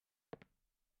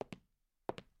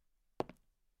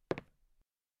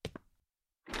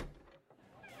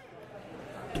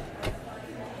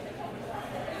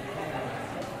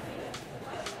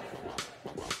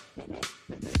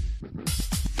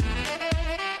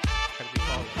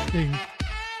จริง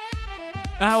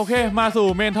โอเคมาสู่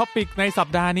เมนท็อปิกในสัป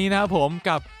ดาห์นี้นะครับผม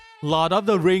กับ Lord of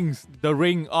the Rings The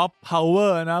Ring of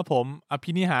Power นะครับผมอ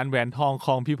ภินิหารแหวนทองข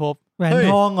องพิภพแหวน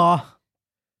ทองเหรอ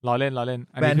ล้อเล่น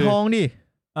แหวนทองดิ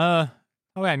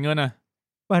ถ้าแหวนเงินอ่ะ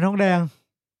แหวนทองแดง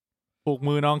ผูก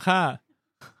มือน้องข้า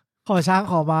ขอช้าง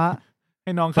ขอม้าใ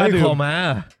ห้น้องข้าดื่มขอม้า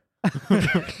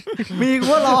มีกู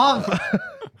ว่าลอง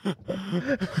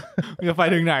จะไป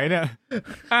ถึงไหนเนี่ย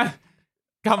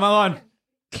กลับมาก่อน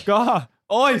ก็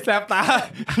โอ้ยแสบตา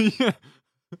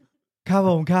ครับ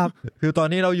ผมครับคือตอน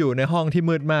นี้เราอยู่ในห้องที่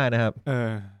มืดมากนะครับ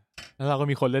แล้วเราก็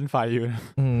มีคนเล่นไฟอยู่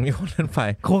มีคนเล่นไฟ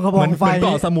โคงกระบองไฟเก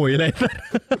าะสมุยเลย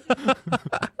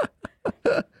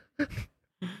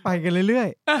ไปกันเรื่อย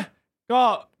ๆก็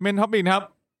เมนท็อปิกครับ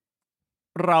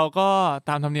เราก็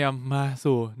ตามธรรมเนียมมา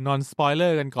สู่ non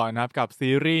spoiler กันก่อนนะครับกับซี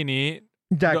รีส์นี้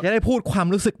อยากจะได้พูดความ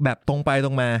รู้สึกแบบตรงไปต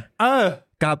รงมา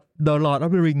กับ The Lord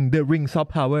of the Ring The Rings of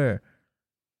Power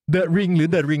The Ring หรือ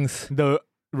The Rings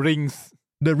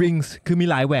The Rings คือมี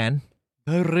หลายแหวน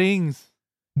The Rings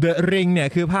The Ring เนี่ย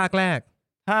คือภาคแรก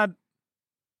ถ้า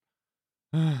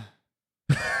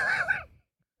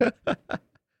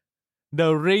The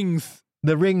Rings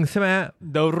ใช่ไหม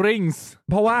The Rings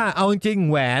เพราะว่าเอาจริงๆ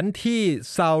แหวนที่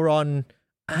ซาวรอน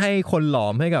ให้คนหลอ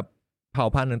มให้กับเผ่า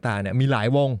พันธุ์ต่างๆเนี่ยมีหลาย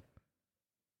วง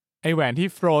ไอแหวนที่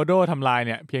โฟรโดทำลายเ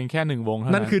นี่ยเพียงแค่1วงเท่า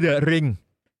นั้นนั่นคือ The Ring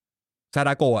ซา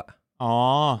ดาโกะ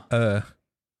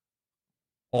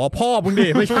พ่อมึงดิ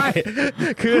ไม่ใช่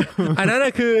คืออันนั้น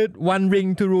คือ one ring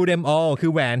to rule them all คื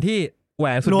อแหวนที่แหว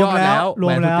นสุดยอดแล้วแห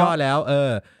วนสุดยอดแล้ว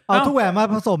เอาทุกแหวนมา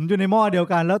ผสมอยู่ในหม้อเดียว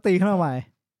กันแล้วตีขึ้นมาใหม่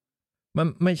มัน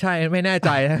ไม่ใช่ไม่แน่ใ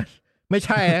จนะไม่ใ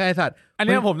ช่ไอ้สัตว์อัน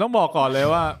นี้ผมต้องบอกก่อนเลย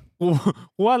ว่า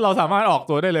กูว่าเราสามารถออก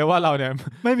ตัวได้เลยว่าเราเนี่ย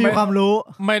ไม่มีความรู้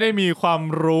ไม่ได้มีความ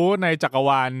รู้ในจักรว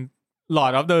าล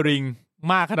Lord of the Ring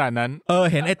มากขนาดนั้น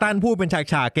เห็นไอ้ตั้นพูดเป็นฉา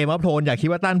กๆเกมออฟโทนอยากคิด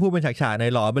ว่าตั้นพูดเป็นฉากๆใน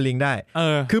Lord of the Ring ได้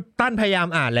คือตั้นพยายาม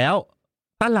อ่านแล้ว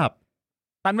ตั้นหลับ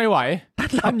ตั้นไม่ไหว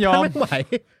ตั้นยอมไม่ไหว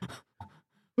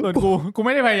ส่วนกูไ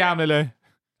ม่ได้พยายามเลย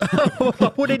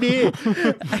พูดได้ดี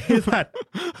ไอ้สัตว์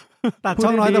ตัดช่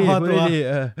องน้อยแต่พอตัว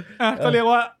ก็เรียก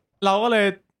ว่าเราก็เลย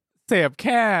เสพแ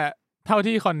ค่เท่า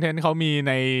ที่คอนเทนต์เขามี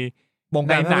ในวง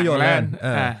การภาพยนตร์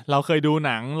เราเคยดูห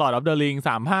นัง Lord of the Ring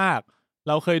 3 ภาค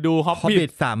เราเคยดู Hobbit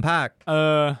 3 ภาค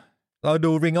เรา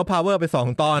ดู Ring of Power ไป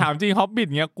2 ตอนถามจริง Hobbit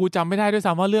เงี้ยกูจำไม่ได้ด้วย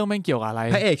ซ้ำว่าเรื่องแม่งเกี่ยวกับอะไร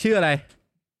พระเอกชื่ออะไร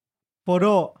โฟโด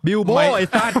บิลโบไอ้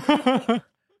สัส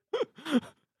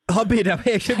Hobbit พระ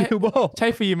เอกชื่อบิลโบใช่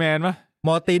ฟรีแมนปะม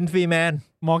อร์ตินฟรีแมน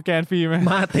มอร์แกนฟรีแมน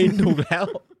มาร์ตินถูกแล้ว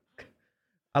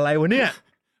อะไรวะเนี่ย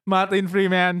มาร์ตินฟรี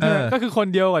แมนก็คือคน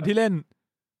เดียวกับที่เล่น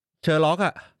เชอร์ล็อก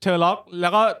แล้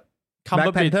วก็คัมเบ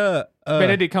อร์บิทเบ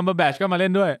เนดิกต์คัมเบอร์แบชก็มาเล่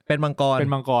นด้วยเป็นมังก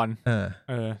ร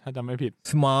ถ้าจำไม่ผิด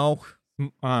สมอล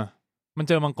มันเ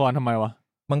จอมังกรทำไมวะ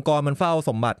มังกรมันเฝ้า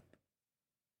สมบัติ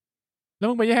แล้ว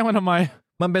มึงไปแย่งมันทำไม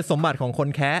มันเป็นสมบัติของคน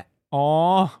แคะ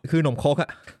คือหนมโคก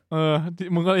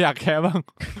มึงก็อยากแคะบ้าง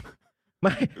ไ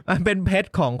ม่มันเป็นเพชร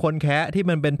ของคนแคะที่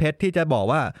มันเป็นเพชรที่จะบอก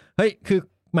ว่าเฮ้ยคือ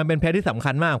มันเป็นเพชรที่สำ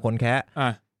คัญมากคนแคะ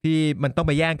ที่มันต้องไ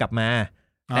ปแย่งกลับมา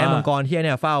แต่มังกรที่เ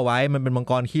นี่ยเฝ้าไว้มันเป็นมัง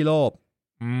กรขี้โลภ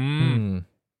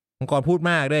มังกรพูด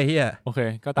มากด้วยเฮียโอเค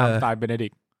ก็ตามสไตล์เบเนดิ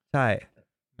กต์ใช่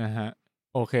นะฮะ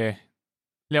โอเค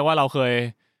เรียกว่า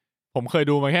ผมเคย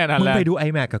ดูมาแค่นั้นแล้วมึงไปดู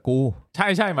iMac กับกู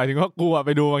ใช่หมายถึงว่ากูไ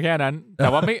ปดูมาแค่นั้นแต่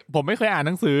ว่าผมไม่เคยอ่านห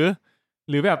นังสือ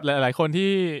หรือแบบหลายๆคน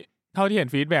ที่เท่าที่เห็น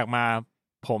ฟีดแบ็กมา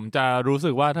ผมจะรู้สึ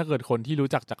กว่าถ้าเกิดคนที่รู้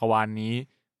จักจักรวาลนี้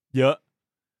เยอะ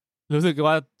รู้สึก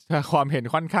ว่าความเห็น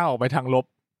ค่อนข้างออกไปทางลบ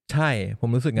ใช่ผม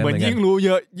รู้สึกงั้นเหมือนยิ่งรู้เ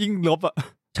ยอะยิ่งลบอ่ะ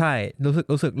ใช่รู้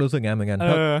สึกงั้นเหมือนกัน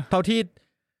เท่าที่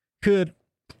คือ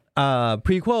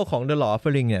prequel ของ The Lord of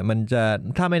the Ring เนี่ยมันจะ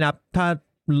ถ้าไม่นับถ้า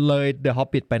เลย The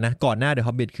Hobbit ไปนะก่อนหน้า The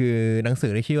Hobbit คือหนังสื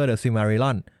อที่ชื่อว่า The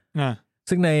Silmarillion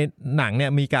ซึ่งในหนังเนี่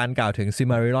ยมีการกล่าวถึง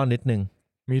Silmarillion นิดนึง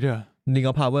มีเด้อ Ring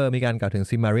of Power มีการกล่าวถึง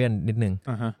Silmarillion นิดนึง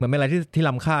เหมือนเป็นอะไรที่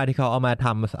ล้ำค่าที่เขาเอามาท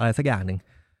ำอะไรสักอย่างนึง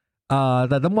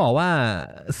แต่ต้องบอกว่า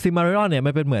Silmarillion เนี่ย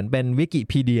มันเป็นเหมือนเป็นวิกิ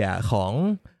พีเดียของ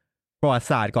ประวัติ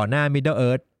ศาสตร์ก่อนหน้า Middle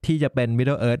Earth ที่จะเป็น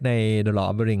Middle Earth ใน The Lord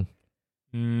of the Ring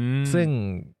ซึ่ง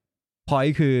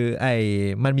point คือ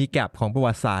มันมีแกปของประ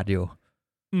วัติศาสตร์อยู่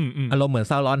อารมณ์เหมือน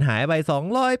ซาวรอนหายไป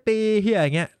200 ปีเฮียอ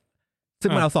ย่างเงี้ยซึ่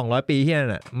งมันเอา200 ปีเฮีย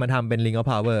น่ะมันทำเป็น Ring of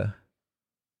Power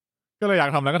ก็เลยอยาก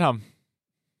ทำแล้วก็ท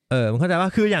ำมันเข้าใจว่า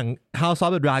คืออย่าง House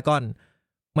of the Dragon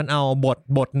มันเอา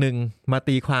บทหนึ่งมา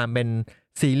ตีความเป็น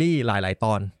ซีรีส์หลายๆต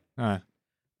อน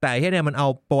แต่เฮียเนี่ยมันเอา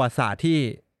ประวัติศาสตร์ที่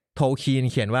โทคีน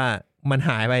เขียนว่ามันห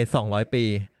ายไป200 ปี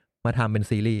มาทำเป็น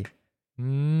ซีรีส์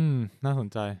น่าสน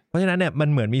ใจเพราะฉะนั้นเนี่ยมัน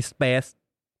เหมือนมีสเปซ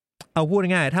เอาพูด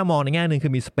ง่ายๆถ้ามองในแง่นึงคื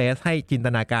อมีสเปซให้จินต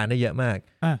นาการได้เยอะมาก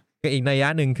กับอีกนัยยะ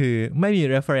นึงคือไม่มี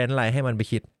reference อะไรให้มันไป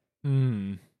คิด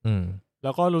แ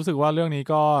ล้วก็รู้สึกว่าเรื่องนี้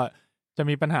ก็จะ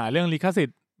มีปัญหาเรื่องลิขสิท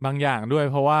ธิ์บางอย่างด้วย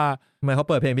เพราะว่าทำไมเขา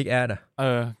เปิดเพลง Big Ass อ่ะ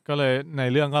ก็เลยใน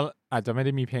เรื่องก็อาจจะไม่ไ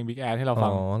ด้มีเพลง Big Ass ให้เราฟั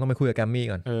งต้องไปคุยกับแกรมมี่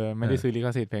ก่อนไม่ได้ซื้อลิข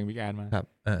สิทธิ์เพลง Big Ass มาครับ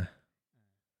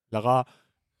แล้วก็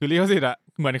คือลิขสิทธิ์อ่ะ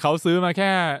เหมือนเขาซื้อมาแค่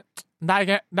ไ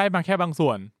ด้มาแค่บางส่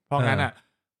วนเพราะงั้นอ่ะ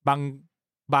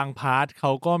บางพาร์ทเข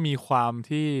าก็มีความ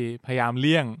ที่พยายามเ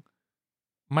ลี่ยง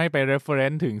ไม่ไป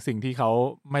reference ถึงสิ่งที่เขา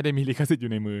ไม่ได้มีลิขสิทธิ์อ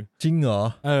ยู่ในมือจริงเหรอ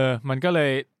มันก็เล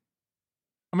ย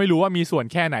ไม่รู้ว่ามีส่วน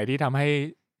แค่ไหนที่ทำให้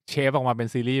เชฟออกมาเป็น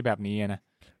ซีรีส์แบบนี้นะ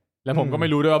แล้วผมก็ไม่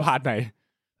รู้ด้วยว่าพาร์ทไหน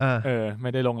ไ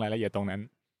ม่ได้ลงรายละเอียดตรงนั้น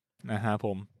นะฮะผ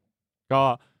มก็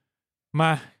ม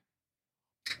า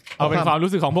เอาเป็นความ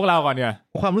รู้สึกของพวกเราก่อนเนี่ย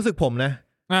ความรู้สึกผมนะ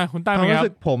คุณตั้งความรู้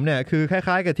สึกผมเนี่ยคือค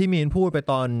ล้ายๆกับที่มีนพูดไป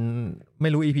ตอนไม่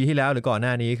รู้ EP ที่แล้วหรือก่อนหน้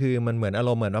านี้คือมันเหมือนอาร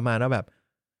มณ์เหมือนประมาณว่าแบบ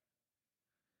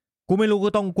กูไม่รู้กู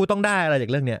ต้องได้อะไรจาก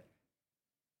เรื่องเนี้ย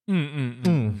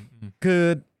คือ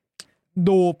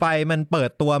ดูไปมันเปิด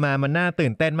ตัวมามันน่าตื่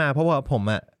นเต้นมากเพราะว่าผม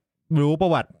อะรู้ปร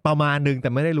ะวัติประมาณนึงแต่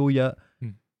ไม่ได้รู้เยอะ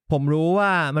ผมรู้ว่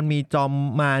ามันมีจอม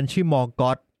มารชื่อมอร์ก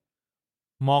อต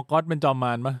เป็นจอมม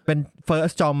ารปะเป็น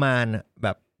first จอมมารแบ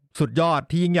บสุดยอด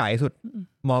ที่ยิ่งใหญ่สุด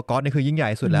มอร์กอตนี่คือยิ่งใหญ่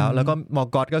สุดแล้วก็มอ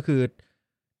ร์กอตก็คือ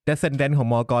descendant ของ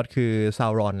มอร์กอตคือซา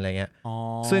วรอนอะไรเงี้ย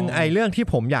ซึ่งไอเรื่องที่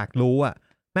ผมอยากรู้อะ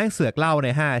แม่งเสือกเล่าใน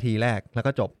5 นาทีแรกแล้ว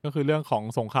ก็จบก็คือเรื่องของ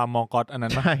สงครามมอร์กอตอันนั้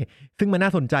นใช่ซึ่งมันน่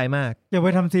าสนใจมากอย่าไป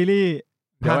ทำซีรีส์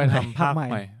ภาคให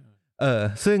ม่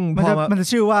ซึ่งมันจะ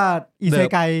ชื่อว่าอีเซ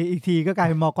ไกอีกทีก็กลาย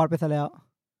เป็นมอร์กอตไปซะแล้ว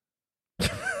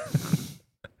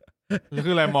แล้ว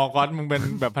คืออะไรมอร์กอตมึงเป็น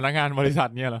แบบพนักงานบริษัท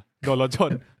เนี่ยเหรอโดนรถช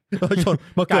น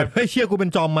มาเกิดให้เชี่ยกูเป็น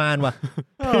จอมมารว่ะ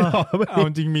เอาจ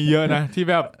ริงมีเยอะนะที่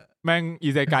แบบแม่งอี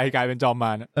เซไกกลายเป็นจอมม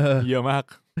ารเยอะมาก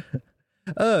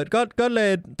ก็เล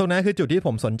ยตรงนั้นคือจุดที่ผ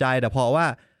มสนใจแต่พอว่า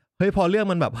เฮ้ยพอเรื่อง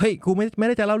มันแบบเฮ้ยกูไม่ไ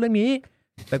ด้จะเล่าเรื่องนี้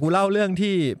แต่กูเล่าเรื่อง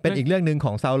ที่เป็นอีกเรื่องนึงข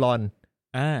องซาวรอน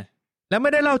แล้วไ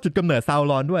ม่ได้เล่าจุดกำเนิดซาว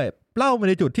รอนด้วยเล่ามา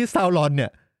ในจุดที่ซาวรอนเนี่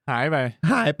ยหายไ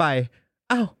ป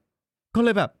อ้าวก็เล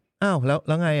ยแบบอ้าวแ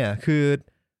ล้วไงอ่ะคือ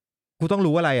กูต้อง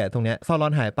รู้อะไรอ่ะตรงเนี้ยซาวรอ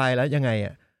นหายไปแล้วยังไงอ่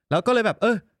ะแล้วก็เลยแบบ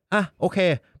โอเค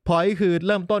พอยคือเ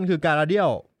ริ่มต้นคือการาเดียล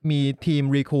มีทีม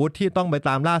รีครูทที่ต้องไปต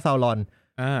ามล่าซาวรอน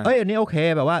อันนี้โอเค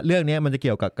แบบว่าเรื่องนี้มันจะเ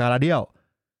กี่ยวกับการาเดียล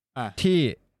ที่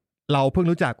เราเพิ่ง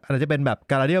รู้จักอาจจะเป็นแบบ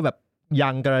การาเดียลแบบยั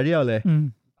งการาเดียลเลย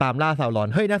ตามล่าซาวรอน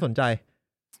เฮ้ยน่าสนใจ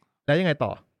แล้วยังไงต่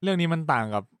อเรื่องนี้มันต่าง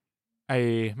กับ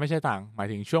ไม่ใช่ต่างหมาย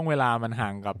ถึงช่วงเวลามันห่า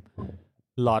งกับ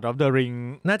Lord of the Ring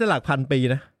น่าจะหลักพันปี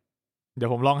นะเดี๋ยว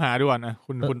ผมลองหาดูก่อนนะ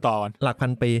คุณต่อก่อนหลักพั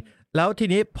นปีแล้วที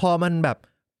นี้พอมันแบบ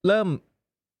เริ่ม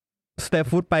สเตป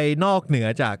ฟุตไปนอกเหนือ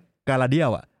จากการาเดีย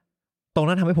ลอะตรง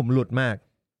นั้นทำให้ผมหลุดมาก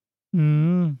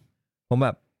ผมแบ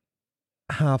บ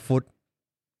5 ฟุต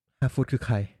คือใ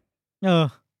คร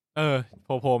โ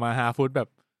ผล่มา5 ฟุตแบบ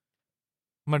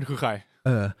มันคือใคร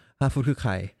5 ฟุตคือใค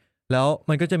รแล้ว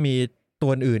มันก็จะมีตั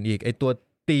วอื่นอีกไอตัว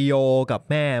ตีโยกับ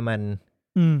แม่มัน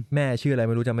แม่ชื่ออะไรไ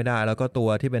ม่รู้จำไม่ได้แล้วก็ตัว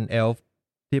ที่เป็นเอลฟ์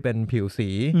ที่เป็นผิวสี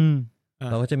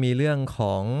แล้วก็จะมีเรื่องข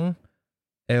อง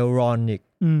เอลรอนอีก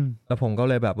แล้วผมก็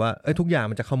เลยแบบว่าทุกอย่าง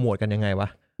มันจะขมวดกันยังไงวะ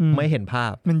ไม่เห็นภา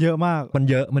พมันเยอะมากมัน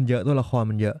เยอะตัวละคร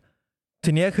มันเยอะ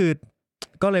ทีนี้คือ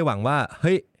ก็เลยหวังว่าเ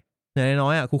ฮ้ยอย่างน้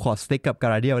อยกูขอสติ๊กกับกา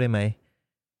ราเดียลได้ไหม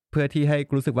เพื่อที่ให้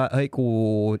รู้สึกว่าเฮ้ยกู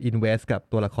อินเวสกับ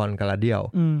ตัวละครการาเดียล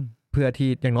เพื่อที่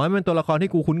อย่างน้อยมันเป็นตัวละคร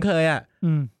ที่กูคุ้นเคย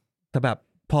แต่แบบ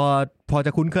พอจ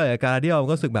ะคุ้นเคยกับการาเดียล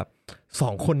ก็รู้สึกแบบ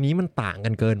2 คนนี้มันต่างกั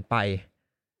นเกินไป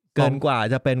เกินกว่า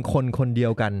จะเป็นคนเดีย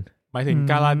วกันหมายถึง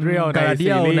การาเดี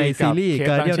ยลในซีรีส์ก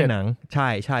าราเดียลในหนังใ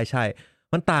ช่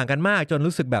มันต่างกันมากจน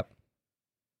รู้สึกแบบ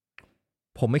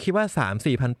ผมไม่คิดว่า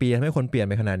 3-4 พันปีทำให้คนเปลี่ยน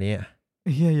ไปขนาดนี้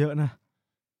เฮียเยอะนะ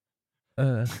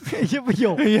เฮียประโ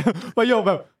ยคแ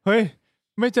บบเฮ้ย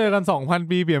ไม่เจอกัน 2,000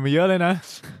 ปีเปลี่ยนไปเยอะเลยนะ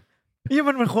เฮีย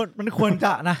มันควรจ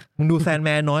ะนะมึงดูแซนแม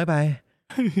นน้อยไป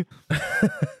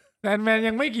แซนแมน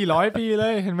ยังไม่กี่ร้อยปีเล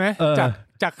ยเห็นไหม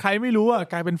จากใครไม่รู้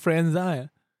กลายเป็นเฟรนด์ได้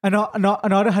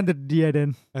another 100 year then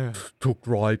ทุก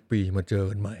100 ปีมาเจอ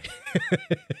กันใหม่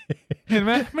เห็นไห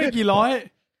มไม่กี่ร้อย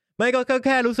ไม่ก็แ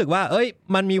ค่รู้สึกว่า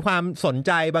มันมีความสนใ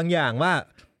จบางอย่างว่า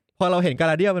พอเราเห็นกา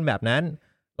ราเดียลเป็นแบบนั้น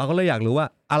เราก็เลยอยากรู้ว่า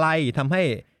อะไรทำให้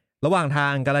ระหว่างทา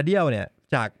งการาเดียลเนี่ย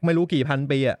จากไม่รู้กี่พัน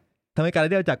ปีทำให้การา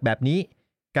เดียลจากแบบนี้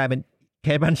กลายเป็นเค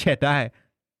บันเชตได้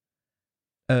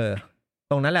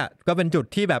ตรงนั้นแหละก็เป็นจุด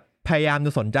ที่แบบพยายามจ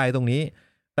ะสนใจตรงนี้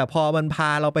แต่พอมันพา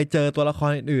เราไปเจอตัวละคร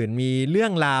อื่นๆมีเรื่อ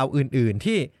งราวอื่นๆ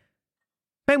ที่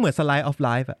ไม่เหมือน Slice of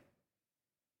Life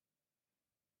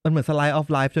มันเหมือน Slice of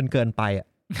Life จนเกินไป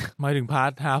หมายถึงพาร์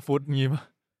ท5 ฟุตงี้ป่ะ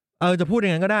จะพูดอย่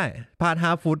างนั้นก็ได้พาร์ท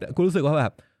5 ฟุตกูรู้สึกว่าแบ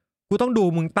บกูต้องดู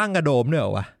มึงตั้งกระโดมเนี่ยเหร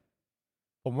อวะ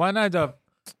ผมว่าน่าจะ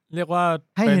เรียกว่า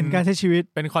ให้เห็นการใช้ชีวิต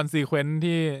เป็นคอนซีเควนซ์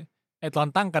ที่ไอตอน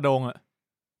ตั้งกระโดง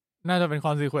น่าจะเป็นค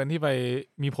อนซีเควนซ์ที่ไป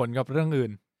มีผลกับเรื่องอื่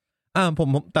นผม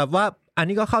แต่ว่าอัน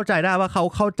นี้ก็เข้าใจได้ว่าเขา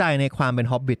เข้าใจในความเป็น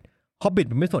ฮอบบิท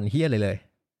มันไม่สนเหี้ยอะไรเลย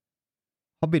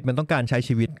ฮอบบิทมันต้องการใช้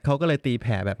ชีวิตเขาก็เลยตีแ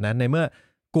ผ่แบบนั้นในเมื่อ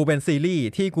กูเป็นซีรีส์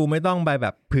ที่กูไม่ต้องไปแบ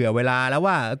บเผื่อเวลาแล้ว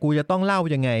ว่ากูจะต้องเล่า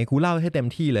ยังไงกูเล่าให้เต็ม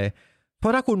ที่เลยเพรา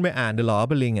ะถ้าคุณไปอ่าน The Lord of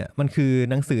the Ring มันคือ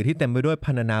หนังสือที่เต็มไปด้วยพ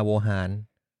รรณนาโวหาร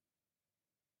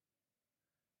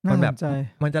มันแบบ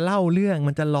มันจะเล่าเรื่อง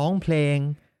มันจะร้องเพลง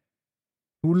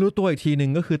รู้ตัวอีกทีนึ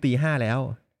งก็คือ 5:00 แล้ว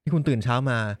ที่คุณตื่นเช้า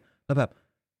มาแล้วแบบ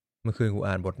เมื่อคืนกู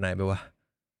อ่านบทไหนไปวะ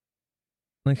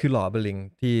นั่นคือ Lord of the Ring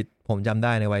ที่ผมจำไ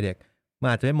ด้ในวัยเด็กมัน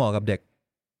อาจจะไม่เหมาะกับเด็ก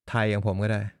ไทยอย่างผมก็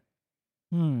ได้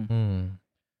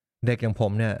เด็กอย่างผ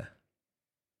มเนี่ย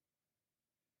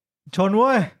ชนเ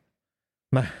ว้ย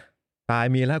มาตาย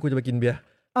มีแล้วกูจะไปกินเบียร์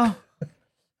อ้าว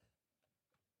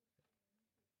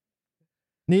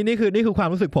นี่คือความ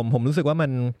รู้สึกผมรู้สึกว่ามั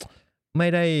นไม่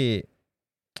ไ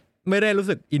ด้รู้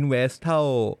สึก invest เท่า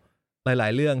หลา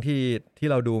ยๆเรื่องที่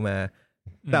เราดูมา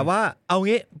แต่ว่าเอา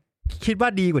งี้คิดว่า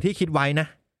ดีกว่าที่คิดไว้นะ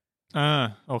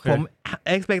โอเคผม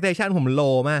expectation ผมโล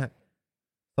มาก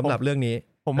สำหรับเรื่องนี้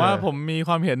ผมว่าผมมีค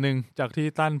วามเห็นหนึ่งจากที่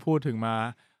ตั้นพูดถึงมา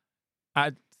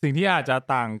สิ่งที่อาจจะ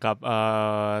ต่างกับ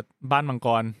บ้านมังก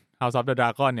ร House of the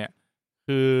Dragon เนี่ย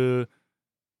คือ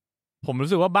ผมรู้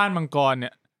สึกว่าบ้านมังกรเนี่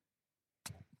ย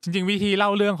จริงๆวิธีเล่า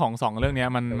เรื่องของ2เรื่องนี้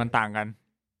มันต่างกัน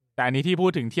แต่อันนี้ที่พู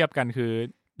ดถึงเทียบกันคือ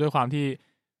ด้วยความที่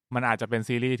มันอาจจะเป็น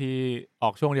ซีรีส์ที่ออ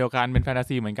กช่วงเดียวกันเป็นแฟนตา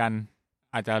ซีเหมือนกัน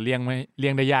อาจจะเลี่ย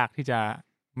งได้ยากที่จะ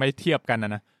ไม่เทียบกันน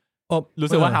ะรู้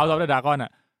สึกว่า House of the Dragon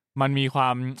มันมีควา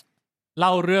มเล่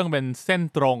าเรื่องเป็นเส้น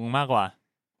ตรงมากกว่า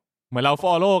เหมือนเรา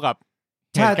follow กับ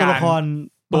เหตุการณ์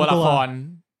ตัวละคร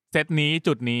เซตนี้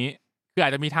จุดนี้คืออา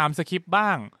จจะมี time skip บ้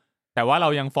างแต่ว่าเรา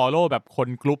ยัง follow แบบคน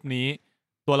กลุ่มนี้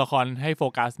ตัวละครให้โฟ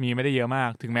กัสมีไม่ได้เยอะมาก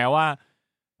ถึงแม้ว่า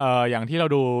อย่างที่เรา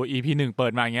ดู EP 1เปิ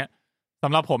ดมาอย่างเงี้ยส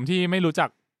ำหรับผมที่ไม่รู้จัก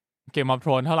Game of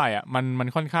Thrones เท่าไหร่มัน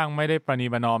ค่อนข้างไม่ได้ประนี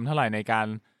ประนอมเท่าไหร่ในการ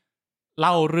เ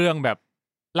ล่าเรื่องแบบ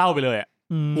เล่าไปเลย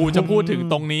กูจะพูดถึง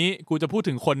ตรงนี้กูจะพูด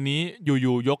ถึงคนนี้อ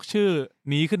ยู่ๆยกชื่อ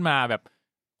นี้ขึ้นมาแบบ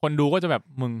คนดูก็จะแบบ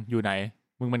มึงอยู่ไหน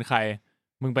มึงเป็นใคร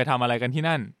มึงไปทำอะไรกันที่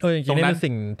นั่นจริงๆนี่เป็น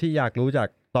สิ่งที่อยากรู้จาก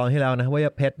ตอนที่แล้วนะว่า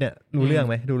เพชรเนี่ยรู้เรื่อง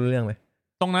ไหมรู้เรื่องไหม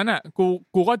ตรงนั้น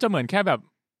กูก็จะเหมือนแค่แบบ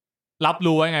รับ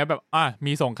รู้ไว้ไงแบบ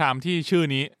มีสงครามที่ชื่อ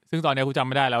นี้ซึ่งตอนนี้กูจำ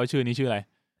ไม่ได้แล้วว่าชื่อนี้ชื่ออะไร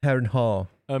Harren Hall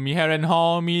มี Harren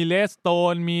Hall มี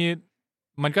Redstone มี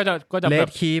มันก็จะแบบ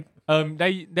Red Keep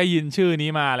ได้ยินชื่อนี้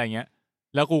มาอะไรเงี้ย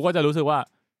แล้วกูก็จะรู้สึกว่า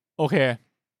โอเค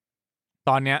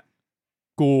ตอนเนี้ย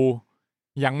กู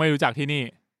ยังไม่รู้จักที่นี่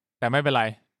แต่ไม่เป็นไร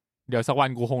เดี๋ยวสักวัน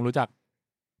กูคงรู้จัก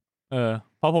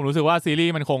เพราะผมรู้สึกว่าซีรี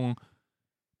ส์มันคง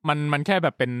มันแค่แบ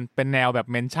บเป็นแนวแบบ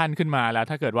เมนชั่นขึ้นมาแล้ว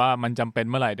ถ้าเกิดว่ามันจำเป็น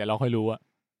เมื่อไหร่เดี๋ยวเราค่อยรู้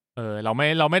เราไ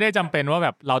ม่ได้จำเป็นว่าแบ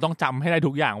บเราต้องจำให้ได้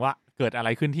ทุกอย่างว่าเกิดอะไร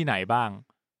ขึ้นที่ไหนบ้าง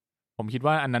ผมคิด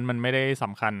ว่าอันนั้นมันไม่ได้ส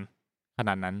ำคัญขน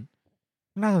าดนั้น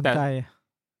น่าสนใจ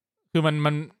คือ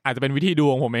มันอาจจะเป็นวิธีดู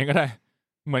ของผมเองก็ได้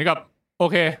เหมือนกับโอ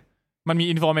เคมันมี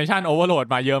information overload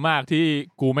มาเยอะมากที่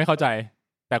กูไม่เข้าใจ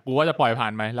แต่กูก็จะปล่อยผ่า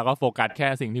นไปแล้วก็โฟกัสแค่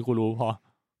สิ่งที่กูรู้พอ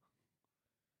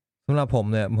สำหรับผม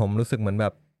เนี่ยผมรู้สึกเหมือนแบ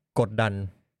บกดดัน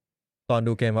ตอน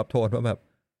ดูเกมอัพโทนว่าแบบ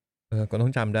ก็ต้อ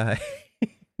งจำได้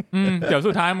เดี๋ยว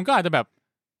สุดท้ายมันก็อาจจะแบบ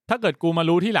ถ้าเกิดกูมา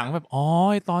รู้ที่หลังแบบ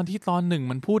ตอนที่ตอน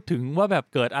1มันพูดถึงว่าแบบ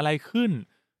เกิดอะไรขึ้น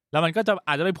แล้วมันก็จะอ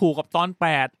าจจะไปผูกกับตอน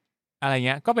8อะไรเ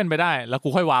งี้ยก็เป็นไปได้แล้วกู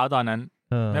ค่อยว้าวตอนนั้น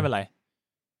ไม่เป็นไร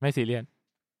ไม่ซีเรียส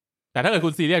แต่ถ้าเกิดคุ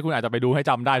ณซีเรียสคุณอาจจะไปดูให้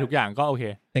จำได้ทุกอย่างก็โอเค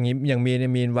อย่างนี้อย่าง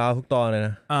มีนว้าวทุกตอนเลยน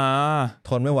ะท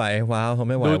นไม่ไหวว้าวทน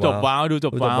ไม่ไหวดูจบว้าว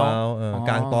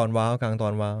กลางตอนว้าวกลางตอ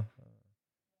นว้าว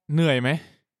เหนื่อยไหม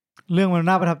เรื่องมัน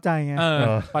น่าประทับใจไง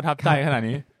ประทับใจขนาด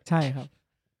นี้ใช่ครับ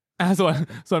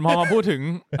ส่วนพอมาพูดถึง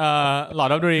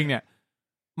Lord of the Ring เนี่ย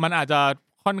มันอาจจะ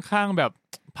ค่อนข้างแบบ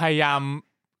พยายาม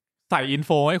ใส่อินโฟ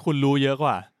ให้คุณรู้เยอะก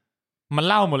ว่ามัน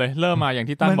เล่าหมดเลยเริ่มมาอย่าง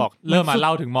ที่ตั้นบอกเริ่มมาเล่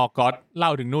าถึงมอร์กอธเล่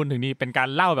าถึงนู่นถึงนี่เป็นการ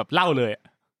เล่าแบบเล่าเลย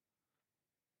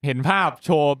เห็นภาพโช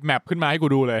ว์แมปขึ้นมาให้กู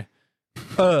ดูเลย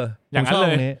อย่างนั้นเล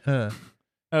ย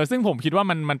ซึ่งผมคิดว่า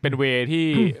มันเป็นเวที่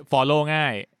follow ง่า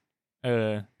ย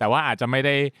แต่ว่าอาจจะไม่ไ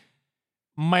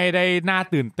ด้น่า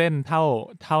ตื่นเต้นเ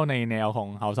ท่าในแนวของ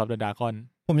House of the Dragon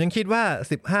ผมยังคิดว่า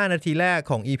15นาทีแรก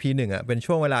ของ EP 1เป็น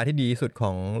ช่วงเวลาที่ดีที่สุดข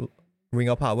อง Ring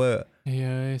of Power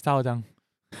เศร้าจัง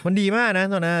มันดีมากนะ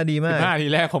ตอนนั้นดีมาก15นาที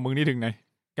แรกของมึงนี่ถึงไหน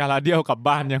กาลาเดียลกลับ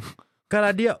บ้านยังกาล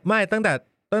าเดียลไม่ตั้งแต่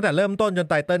เริ่มต้นจน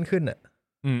ไตเติ้ลขึ้น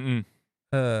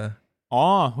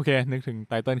โอเคนึกถึง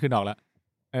ไตเติ้ลขึ้นออกแล้ว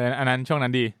อันนั้นช่วงนั้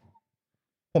นดี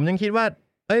ผมยังคิดว่า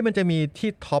มันจะมีที่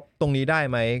ท็อปตรงนี้ได้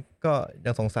ไหมก็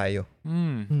ยังสงสัยอยู่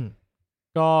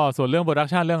ก็ส่วนเรื่องโปรดัก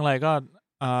ชันเรื่องอะไรก็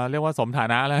เรียกว่าสมฐา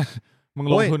นะแล้วมึง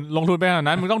ลงทุนไปขนาด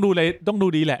นั้นมึงต้องดูเลยต้องดู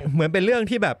ดีแหละเหมือนเป็นเรื่อง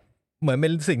ที่แบบ เหมือนเป็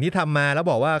นสิ่งที่ทำมาแล้ว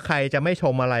บอกว่าใครจะไม่ช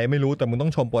มอะไรไม่รู้แต่มึงต้อ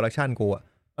งชมโปรดักชันกูอ่ะ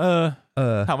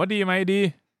ถามว่าดีไหมดี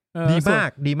ดีมาก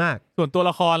ดีมากส่วนตัว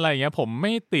ละครอะไรอย่างเงี้ยผมไ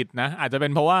ม่ติดนะอาจจะเป็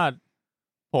นเพราะว่า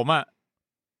ผมอ่ะ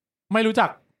ไม่รู้จัก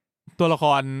ตัวละค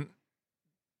ร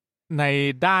ใน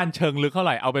ด้านเชิงลึกเท่าไห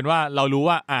ร่เอาเป็นว่าเรารู้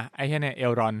ว่าไอ้เนี่ยเอ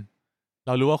ลรอนเ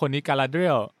รารู้ว่าคนนี้กาลาเดรี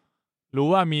ยลรู้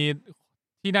ว่ามี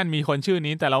ที่นั่นมีคนชื่อ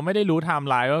นี้แต่เราไม่ได้รู้ไทม์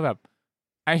ไลน์ว่าแบบ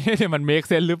ไอ้เนี่ยมันเมค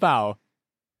เซนส์หรือเปล่า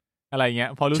อะไรเงี้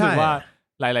ยพอรู้สึกว่า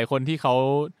หลายๆคนที่เขา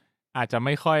อาจจะไ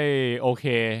ม่ค่อยโอเค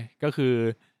ก็คือ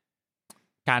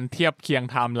การเทียบเคียง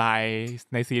ไทม์ไลน์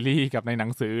ในซีรีส์กับในหนั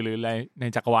งสือหรือใน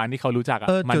จักรวาลที่เขารู้จัก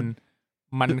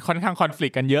มันค่อนข้างคอนฟลิ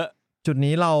กต์กันเยอะจุด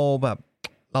นี้เราแบบ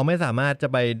เราไม่สามารถจะ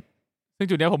ไปซึ่ง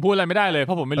จุดนี้ผมพูดอะไรไม่ได้เลยเพ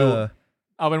ราะผมไม่รู้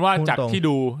เอาเป็นว่าจากที่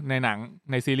ดูในหนัง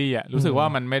ในซีรีส์อ่ะรู้สึกว่า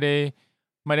มันไม่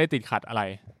ได้ติดขัดอะไร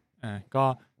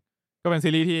ก็เป็นซี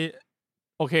รีส์ที่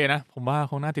โอเคนะผมว่า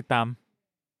คงน่าติดตาม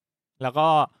แล้วก็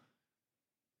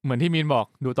เหมือนที่มีนบอก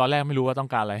ดูตอนแรกไม่รู้ว่าต้อง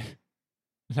การอะไร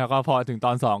แล้วก็พอถึงต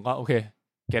อน2ก็โอเค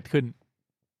เก็ตขึ้น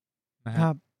นะค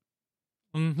รับ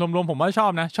รวมๆผมว่าชอ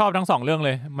บนะชอบทั้ง2เรื่องเล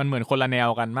ยมันเหมือนคนละแนว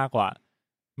กันมากกว่า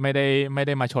ไม่ไ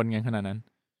ด้มาชนกันขนาดนั้น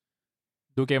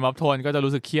ดูเกมออฟโทนก็จะ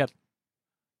รู้สึกเครียด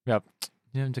แบบ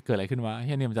นี่มันจะเกิดอะไรขึ้นวะเ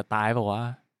ฮียนี่มันจะตายเปล่าวะ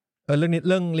เรื่องนี้เ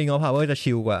รื่อง Ring of Power จะ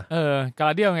ชิลกว่ากาล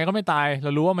าเดียลไงก็ไม่ตายเร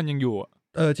ารู้ว่ามันยังอยู่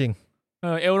จริง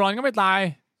เอลรอนก็ไม่ตาย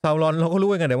ซาวรอนเราก็รู้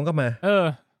กันเดี๋ยวมันก็มา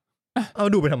เอา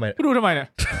ดูไปทำไมก็ดูทำไมเนี่ย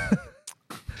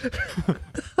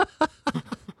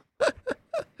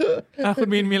คุณ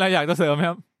มีนมีอะไรอยากจะเสริมไหมค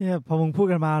รับเนี่ยพอมึงพูด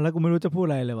กันมาแล้วกูไม่รู้จะพูดอ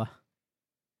ะไรเลยวะ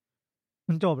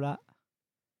มันจบแล้ว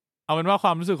เอาเป็นว่าคว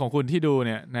ามรู้สึกของคุณที่ดูเ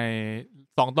นี่ยใน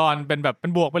2ตอนเป็นแบบเป็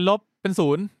นบวกเป็นลบเป็น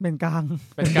0เป็นกลาง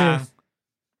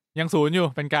ยัง0อยู่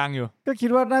เป็นกลางอยู่ก็คิด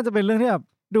ว่าน่าจะเป็นเรื่องที่แบบ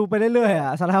ดูไปเรื่อย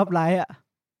ๆสไลด์ออฟไลท์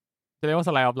จะเรียกว่าส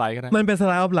ไลด์ออฟไลท์ก็ได้มันเป็นสไ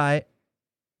ลด์ออฟไลท์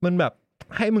มันแบบ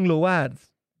ให้มึงรู้ว่า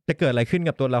จะเกิดอะไรขึ้น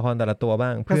กับตัวละครแต่ละตัวบ้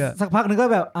างเพื่อสักพักนึงก็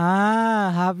แบบ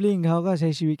ฮาร์ฟลิงเขาก็ใช้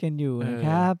ชีวิตกันอยู่นะค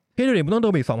รับพี่ดูดิมันต้องโด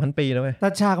นอีก 2,000 ปีนะเว้ยตั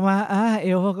ดฉากมาเอ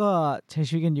ลเขาก็ใช้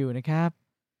ชีวิตกันอยู่นะครับ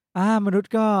มนุษ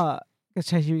ย์ก็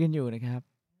ใช้ชีวิตกันอยู่นะครับ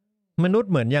มนุษย์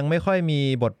เหมือนยังไม่ค่อยมี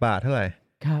บทบาทเท่าไหร่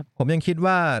ครับผมยังคิด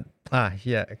ว่าเ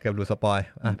ฮียเกือบดูสปอย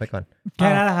ไปก่อนแค่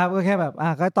นั้นแหละครับก็แค่แบบ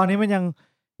ก็ตอนนี้มัน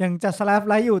ยังจะสแลป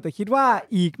ไลท์อยู่แต่คิดว่า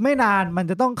อีกไม่นานมัน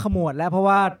จะต้องขมวดแล้วเพราะ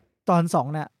ว่าตอน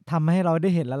2เนี่ยทำให้เราได้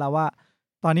เห็นแล้วว่า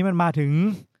ตอนนี้มันมาถึง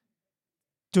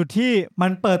จุดที่มั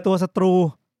นเปิดตัวศัตรู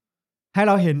ให้เ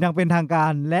ราเห็นอย่างเป็นทางกา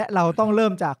รและเราต้องเริ่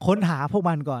มจากค้นหาพวก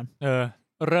มันก่อน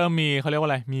เริ่มมีเขาเรียกว่าอ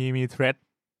ะไรมีเทรด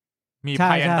มี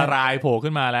ภัยอันตรายโผล่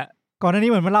ขึ้นมาแล้วก่อนหน้านี้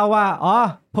เหมือนมันเล่าว่า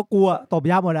พวกกูตบ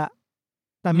ยับหมดแล้ว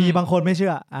แต่มีบางคนไม่เชื่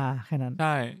อแค่นั้นใ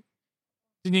ช่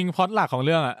จริงๆพล็อตหลักของเ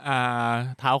รื่อง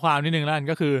เท้าความนิดนึงแล้วกัน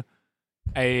ก็คือ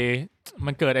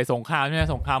มันเกิดสงครามใช่ไหม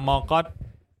สงครามมอร์กอต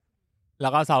แล้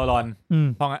วก็ซาวรอน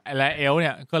พอและเอลเ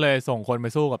นี่ยก็เลยส่งคนไป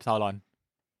สู้กับซาวรอน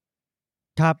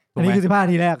ครับอันนี้คือ15 น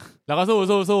าทีแรกแล้วก็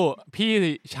สู้พี่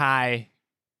ชาย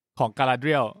ของกาลาเด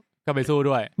รียลก็ไปสู้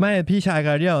ด้วยไม่พี่ชายก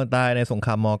าลาเดรียลตายในสงค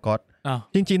รามมอร์กอต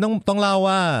จริงๆต้องเล่า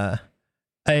ว่า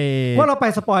ว่าเราไป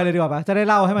สปอยเลยดีกว่าปะจะได้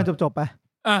เล่าให้มันจบๆไป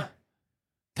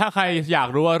ถ้าใครอยาก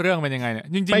รู้ว่าเรื่องเป็นยังไงเนี่ย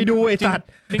จริงๆไปดูไอ้สัตว์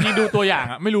จริงๆดูตัวอย่าง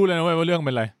ไม่รู้เลยนะว่าเรื่องเ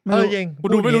ป็นอะไรจริงกู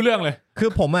ดูไม่รู้เรื่องเลยคือ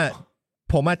ผ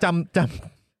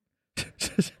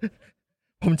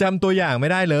มจำตัวอย่างไม่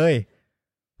ได้เลย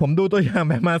ผมดูตัวอย่าง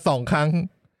แบบมา2 ครั้ง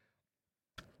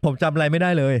ผมจำอะไรไม่ได้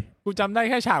เลยกูจำได้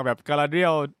แค่ฉากแบบกาลาเดรีย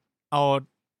ลเ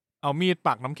อามีด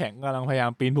ปักน้ำแข็งกำลังพยายาม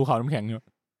ปีนภูเขาน้ำแข็งอยู่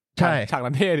ใช่ฉาก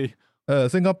นั้นเท่ดิ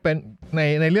ซึ่งก็เป็น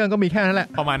ในเรื่องก็มีแค่นั้นแหละ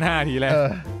ประมาณ5 นาทีแล้ว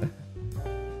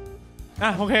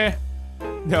โอเค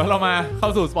เดี๋ยวเรามาเข้า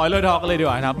สู่สปอยเลอร์ทอล์กเลยดีก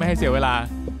ว่าครับไม่ให้เสียเวลา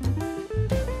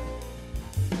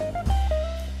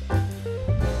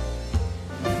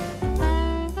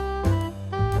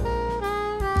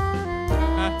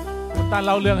ตาเ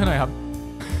ล่าเรื่องให้หน่อยครับ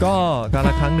ก็กาล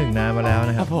ครั้งหนึ่งนานมาแล้ว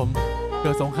นะครับผมเ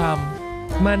กิดสงคราม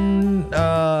มัน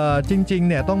จริงๆ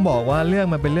เนี่ยต้องบอกว่าเรื่อง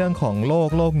มันเป็นเรื่องของโ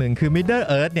ลกหนึ่งคือ Middle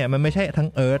Earth เนี่ยมันไม่ใช่ทั้ง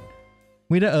Earth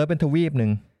Middle Earth เป็นทวีปหนึ่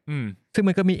งซึ่ง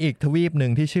มันก็มีอีกทวีปหนึ่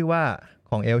งที่ชื่อว่า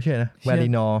ของเอลใช่นะวาลิ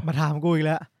นอร์มาถามกูอีกแ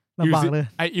ล้วลำบากเลย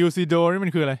อิลซิโดนี่มั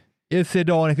นคืออะไรอิลซิโ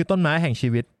ดเนี่ยคือต้นไม้แห่งชี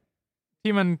วิต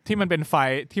ที่มันเป็นไฟ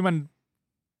ที่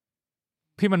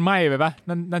มันไหม้ไปปะ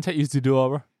นั่นใช่อิลซิโด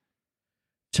ปะ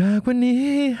จากวันนี้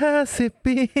50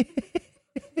 ปี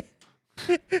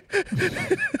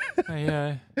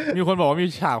มีคนบอกว่ามี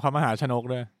ฉากพระมหาชนก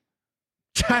ด้วย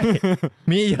ใช่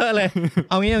มีเยอะเลย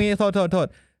เอางี้โทษ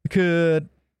คือ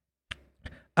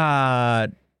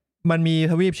มันมี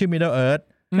ทวีปชื่อ Middle Earth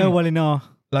วาลินอร์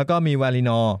แล้วก็มีวาลิ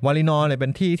นอร์เนี่ยเป็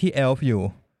นที่เอลฟ์อยู่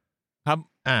ครับ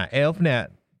เอลฟ์เนี่ย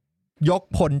ยก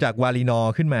พลจากวาลินอ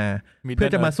ร์ขึ้นมาเพื่อ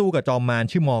จะมาสู้กับจอมมาร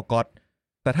ชื่อมอร์กอต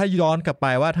แต่ถ้าย้อนกลับไป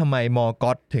ว่าทำไมมอร์ก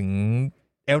อตถึง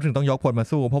เอลฟ์ถึงต้องยกพลมา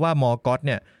สู้เพราะว่ามอร์กอตเ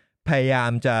นี่ยพยายา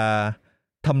มจะ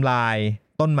ทำลาย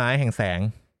ต้นไม้แห่งแสง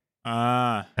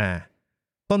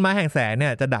ต้นไม้แห่งแสงเนี่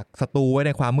ยจะดักศัตรูไว้ใ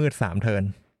นความมืด3 เทิร์น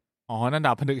อ๋อนั่นด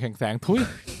าบผนึกแห่งแสงทุย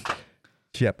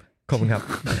เฉียบขอบคุณครับ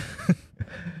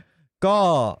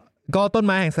ก็ต้นไ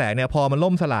ม้แห่งแสงเนี่ยพอมัน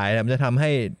ล่มสลายมันจะทำให้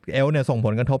เอลฟ์เนี่ยส่งผ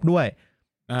ลกระทบด้วย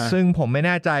ซึ่งผมไม่แ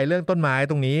น่ใจเรื่องต้นไม้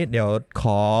ตรงนี้เดี๋ยวข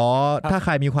อถ้าใค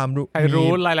รมีความรู้ใครรู้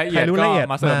รายละเอียดก็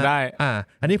มาเสริมได้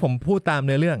อันนี้ผมพูดตามเ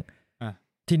นื้อเรื่อง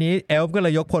ทีนี้เอลฟ์ก็เล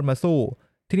ยยกพลมาสู้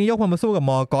ทีนี้ยกพลมาสู้กับ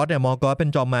มอร์กอตเนี่ยมอร์กอตเป็น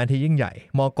จอมมารที่ยิ่งใหญ่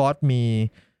มอร์กอตมี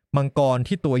มังกร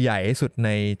ที่ตัวใหญ่ที่สุดใน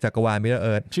จักรวาลมิดเดิลเ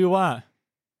อิร์ธชื่อว่า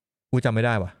กูจำไม่ไ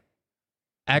ด้ว่ะ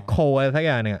แอคโคอะไรสักอ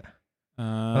ย่างเนี่ย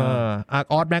อาร์ค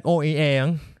ออสแบ็กโอเอเอง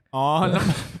อ๋อ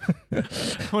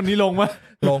วันนี้ลงมั้ย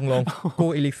ลงกู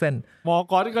อิลิกเซนมอร์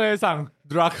กอตก็เลยสั่ง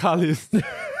ดราคาลิส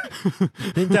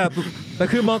จริงจังแต่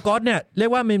คือมอร์กอตเนี่ยเรีย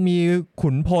กว่ามันมีขุ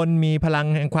นพลมีพลัง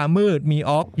แห่งความมืดมี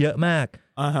ออกเยอะมาก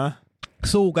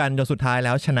สู้กันจนสุดท้ายแ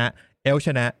ล้วชนะเอลช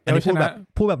นะอันนี้พู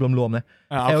ดแบบรวมๆนะ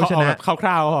เอลชนะค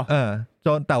ร่าวๆจ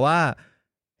นแต่ว่า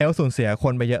เอลสูญเสียค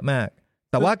นไปเยอะมาก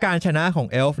แต่ว่าการชนะของ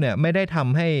เอลฟ์เนี่ยไม่ได้ท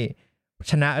ำให้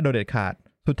ชนะโดยเด็ดขาด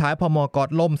สุดท้ายพอมอร์กอต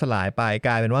ล่มสลายไปก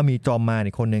ลายเป็นว่ามีจอมมาร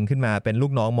อีกคนนึงขึ้นมาเป็นลู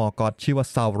กน้องมอร์กอตชื่อว่า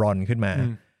ซาวรอนขึ้นมา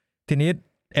ทีนี้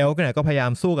เอลฟ์เนี่ยก็พยายา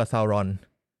มสู้กับซาวรอน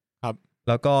ครับ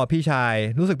แล้วก็พี่ชาย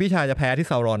รู้สึกพี่ชายจะแพ้ที่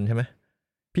ซาวรอนใช่ไหม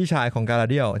พี่ชายของกาลา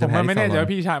เดียลจะแพ้ที่ซาวรอนผมไม่แน่ใจว่า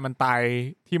พี่ชายมันตาย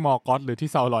ที่มอร์กอตหรือที่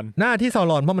ซาวรอนน่าที่ซาว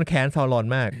รอนเพราะมันแค้นซาวรอน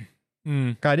มาก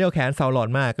กาลาเดียลแค้นซาวรอน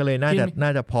มากก็เลยน่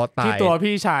าจะพอตายที่ตัว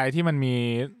พี่ชายที่มันมี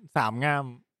3 ง่าม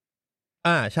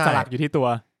ใช่สลักอยู่ที่ตัว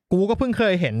กูก็เพิ่งเค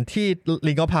ยเห็นที่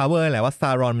Ring of Power แหละว่าซา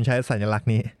รอนมันใช้สัญลักษณ์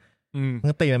นี้มั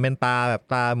นตีมันเป็นตาแบบ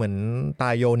ตาเหมือนตา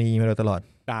โยนีมาโดยตลอด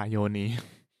ตาโยนี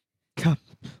ครับ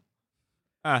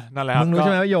นั่นแหละครับมึงรู้ใ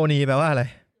ช่ไหมว่าโยนีแปลว่าอะไร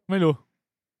ไม่รู้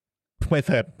ไปเ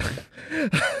สิร์ช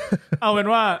เอาเป็น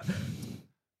ว่า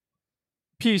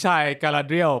พี่ชายกาลาเ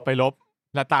ดรียลไปลบ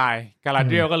และตายกาลาเ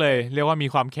ดรียลก็เลยเรียกว่ามี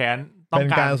ความแค้นต้อง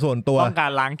การส่วนตัวต้องกา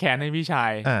รล้างแค้นให้พี่ชา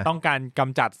ยต้องการก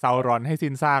ำจัดซาวรอนให้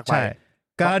สิ้นซากไป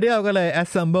กาลาเดียลก็เลย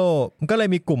assemble ก็เลย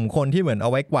มีกลุ่มคนที่เหมือนเอา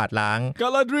ไว้กวาดล้างกา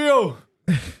ลาเดียล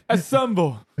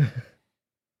assemble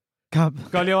ครับ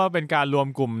ก็เรียกว่าเป็นการรวม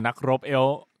กลุ่มนักรบเอล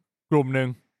กลุ่มหนึ่ง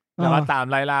แล้วก็ตาม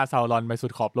ไล่ล่าซาวรอนไปสุ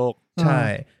ดขอบโลกใช่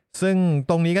ซึ่ง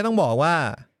ตรงนี้ก็ต้องบอกว่า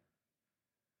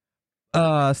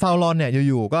ซาวรอนเนี่ย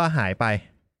อยู่ๆก็หายไป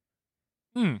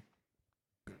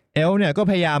เอลเนี่ยก็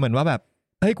พยายามเหมือนว่าแบบ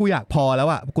เฮ้ยกูอยากพอแล้ว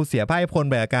อ่ะกูเสียไพ่พล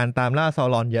ไปกับการตามล่าซาว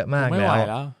รอนเยอะมากแล้ว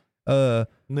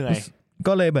เหนื่อย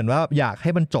ก็เลยเหมือนว่าอยากใ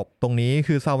ห้มันจบตรงนี้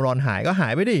คือซาวรอนหายก็หา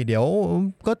ยไปดิเดี๋ยว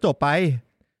ก็จบไป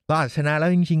เราอาจชนะแล้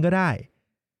วจริงๆก็ได้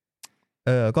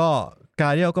ก็กา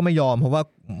ลาเดียลก็ไม่ยอมเพราะว่า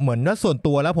เหมือนว่าส่วน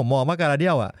ตัวแล้วผมมองว่ากาลาเดี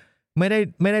ยลอ่ะไม่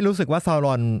ได้รู้สึกว่าซาวร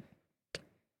อน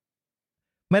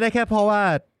ไม่ได้แค่เพราะว่า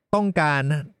ต้องกา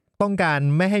ร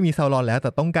ไม่ให้มีซาวรอนแล้วแ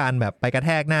ต่ต้องการแบบไปกระแท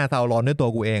กหน้าซาวรอนด้วยตัว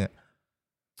กูเอง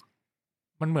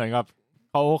มันเหมือนกับ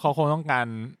เขาคงต้องการ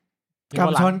ก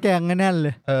ำช้อนแกงแน่นเล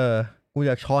ยกูอ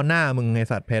ยากช้อนหน้ามึงไอ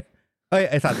สัตว์เพชร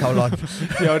ไอสัตว์ซาวรอน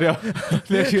เดี๋ยวเ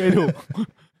รียกชื่อให้ถูก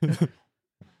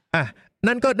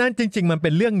นั่นจริงๆมันเป็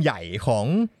นเรื่องใหญ่ของ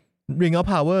Ring of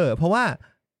Power เพราะว่า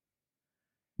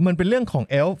มันเป็นเรื่องของ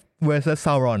Elf versus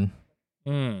Sauron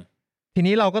ที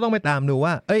นี้เราก็ต้องไปตามดู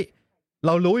ว่าเ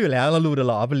รารู้อยู่แล้วเรารู้The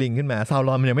Lord of the Ring ขึ้นมา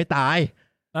Sauron มันยังไม่ตาย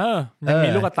ยังมี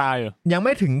ลูกตาอยู่ยังไ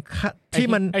ม่ถึงที่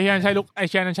มันไอเชียนใช่ลูกไอ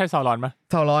เชียนนั้นใช่ซาวรอนไหม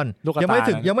ซาวรอนยังไม่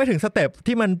ถึงสเต็ป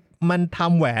ที่มันท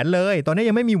ำแหวนเลยตอนนี้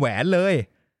ยังไม่มีแหวนเลย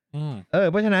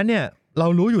เพราะฉะนั้นเนี่ยเรา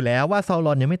รู้อยู่แล้วว่าซาวร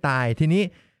อนยังไม่ตายทีนี้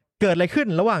เกิดอะไรขึ้น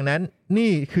ระหว่างนั้นนี่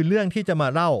คือเรื่องที่จะมา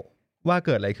เล่าว่าเ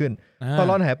กิดอะไรขึ้นซาว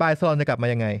รอนหายไปซาวรอนจะกลับมา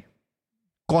ยังไง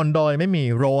กอนดอยไม่มี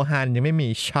โรฮันยังไม่มี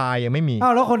ชายยังไม่มี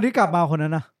แล้วคนที่กลับมาคนนั้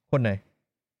นนะคนไหน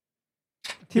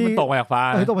ที่มันตกมาจากฟ้า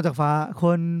ตกมาจากฟ้าค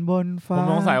นบนฟ้าผม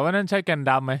สงสัยว่านั่นใช่แกน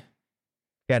ดำไหม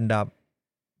แกนด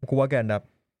ำกูว่าแกนด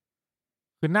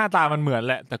ำคือหน้าตามันเหมือน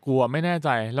แหละแต่กูไม่แน่ใจ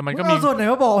แล้วมันก็มีส่วนไหน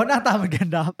มาบอกว่าหน้าตาเหมือนแกน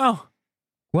ด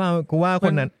ำกูว่าค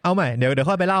นนั้นเอาใหม่เดี๋ยว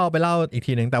ค่อยไปเล่าอีก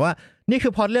ทีหนึ่งแต่ว่านี่คื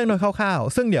อพล็อตเรื่องโดยคร่าว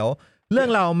ๆซึ่งเดี๋ยวเรื่อ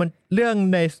ง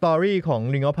ในสตอรี่ของ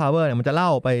Ring of Power เนี่ยมันจะเล่า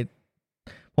ไป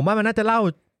ผมว่ามันน่าจะเล่า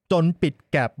จนปิด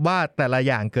แก็บว่าแต่ละ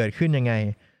อย่างเกิดขึ้นยังไง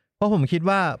เพราะผมคิด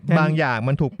ว่าบางอย่าง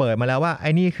มันถูกเปิดมาแล้วว่าไ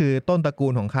อ้นี่คือต้นตระกู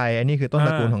ลของใครไอ้นี่คือต้นต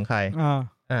ระกูลของใคร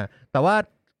แต่ว่า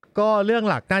ก็เรื่อง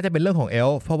หลักน่าจะเป็นเรื่องของเอล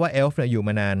ฟ์เพราะว่าเอลฟ์เนี่ยอยู่ม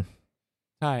านาน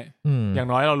ใช่อย่าง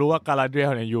น้อยเรารู้ว่ากาลาเดรียล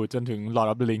เนี่ยอยู่จนถึง Lord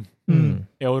of the Ring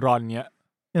เอลรอนเนี้ย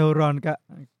เอลรอนก็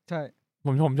ใช่ผ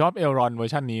มชอบเอลรอนเวอ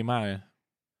ร์ชันนี้มากเลย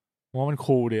เพราะว่ามัน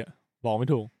คูลดีบอกไม่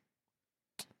ถูก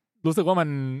รู้สึกว่ามัน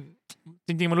จ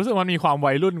ริงๆมันรู้สึกว่ามันมีความ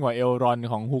วัยรุ่นกว่าเอลรอน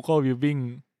ของฮูโก้วิลวิง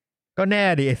ก็แน่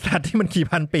ดิสัตว์ที่มันกี่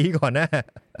พันปีก่อนนะ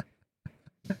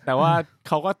แต่ว่าเ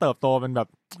ขาก็เติบโตเป็นแบบ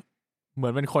เหมื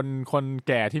อนเป็นคนแ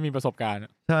ก่ที่มีประสบการณ์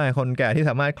ใช่คนแก่ที่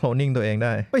สามารถโคลนนิ่งตัวเองไ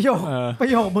ด้ ประโย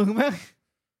คมึงแม่ง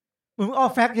มึงเอา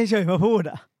แฟกต์เฉยๆมาพูด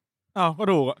อ่ะอ้าวก็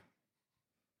ถูกอ่ะ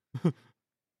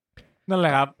นั่นแหล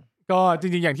ะครับก็จ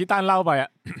ริงๆอย่างที่ต้านเล่าไปอ่ะ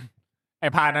ไอ้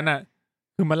พานั้นน่ะ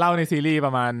คือมันเล่าในซีรีส์ป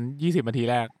ระมาณ20 นาที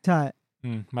แรกใช่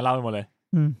มาเล่าไปหมดเลย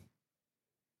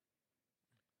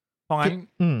เพราะงั้น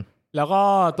แล้วก็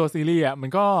ตัวซีรีส์อ่ะมัน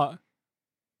ก็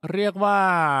เรียกว่า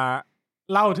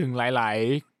เล่าถึงหลาย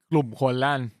ๆกลุ่มคนแ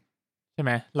ล้วใช่ไห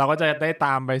มเราก็จะได้ต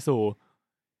ามไปสู่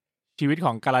ชีวิตข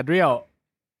องกาลาเดรียล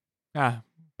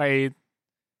ไป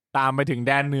ตามไปถึงแ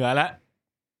ดนเหนือแล้ว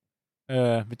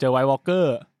ไปเจอไวท์วอล์กเกอ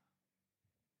ร์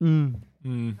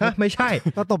ฮะไม่ใช่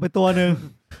ก็ตบไปตัวนึง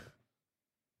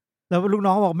แล้วลูก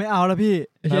น้องบอกไม่เอาแล้วพี่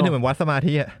ไม่ใช่เหมือนวัดสมา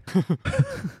ธิอ่ะ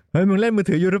เฮ้ยมึงเล่นมือ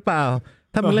ถืออยู่หรือเปล่า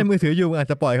ถ้ามึงเล่นมือถืออยู่อาจ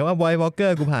จะปล่อยคำว่าไวท์วอล์กเกอ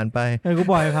ร์กูผ่านไปกู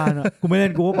ปล่อยผ่านกูไม่เล่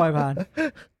นกูก็ปล่อยผ่าน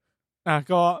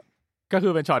ก็คื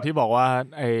อเป็นช็อตที่บอกว่า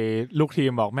ไอ้ลูกที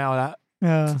มบอกไม่เอาแล้ว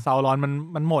ซาวรอน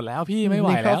มันหมดแล้วพี่ไม่ไหว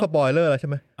แล้วเข้าสปอยเลอร์แล้วใช่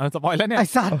ไหมสปอยแล้วเนี่ยไอ้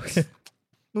สัตว์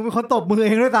มึงเป็นคนตบมือเอ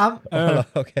งด้วยซ้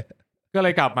ำโอเคก็เล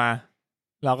ยกลับมา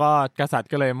แล้วก็กษัตริย์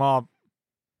ก็เลยมอบ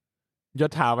ย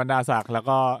ศถาบรรดาศักดิ์แล้ว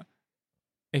ก็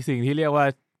ไอสิ่งที่เรียกว่า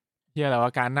ที่อะไรว่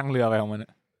าการนั่งเรือไปของมัน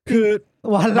คือ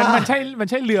วันละมัน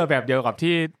ใช่เรือแบบเดียวกับ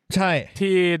ที่ใช่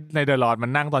ที่ในเดอะลอร์ดมั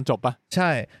นนั่งตอนจบปะใช่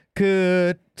คือ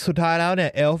สุดท้ายแล้วเนี่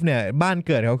ยเอลฟ์เนี่ยบ้านเ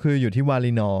กิดเขาคืออยู่ที่วา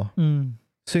ลีนอร์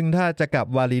ซึ่งถ้าจะกลับ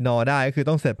วาลีนอร์ได้ก็คือ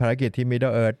ต้องเสร็จภารกิจที่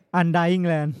Middle Earth Undying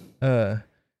Land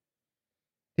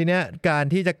ทีเนี้ยการ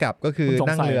ที่จะกลับก็คือ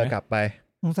นั่งเรือกลับไป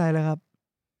สงสัยเลยครับ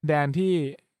แดนที่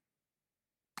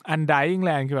Undying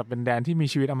Land คือแบบเป็นแดนที่มี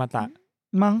ชีวิตอมตะ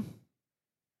มั้ง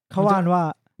เขาว่าว่า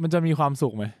มันจะมีความสุ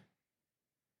ขไหม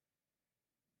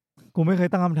กูไม่เคย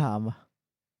ตั้งคำถามว่ะ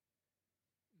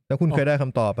แล้วคุณเคยได้ค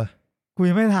ำตอบป่ะกู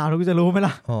ยังไม่ถามแล้วกูจะรู้ไหม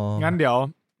ล่ะงั้นเดี๋ยว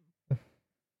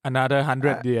another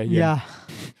 100 year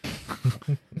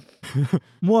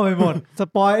มั่วไปหมดส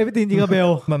ปอยeverything จิงเบล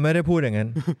มันไม่ได้พูดอย่างนั้น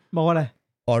บอกว่าอะไร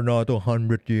another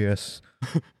 100 years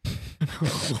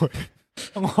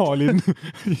ต้องห่อลิ้น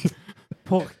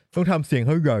พวกต้องทำเสียงใ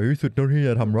ห้ใหญ่ที่สุดเท่าที่จ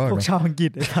ะทำได้พวกชาวอังกฤ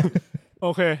ษโอ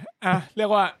เคเรียก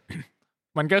ว่า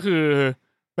มันก็คือ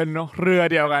เป็นเรือ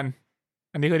เดียวกัน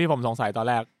อันนี้คือที่ผมสงสัยตอน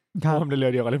แรกว่ามันเป็นเรื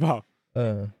อเดียวกันหรือเปล่า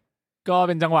ก็เ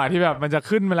ป็นจังหวะที่แบบมันจะ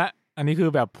ขึ้นมาแล้วอันนี้คือ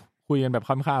แบบคุยกันแบบ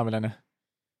ค่ำๆไปแล้วนะ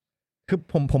คือ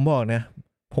ผมบอกนะ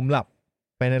ผมหลับ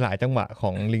ไปในหลายจังหวะขอ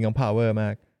ง Ring of Power มา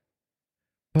ก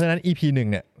เพราะฉะนั้น EP 1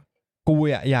เนี่ยกู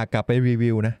อยากกลับไปรี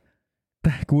วิวนะแ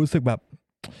ต่กูรู้สึกแบบ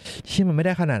ชี่มันไม่ไ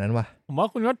ด้ขนาดนั้นว่ะผมว่า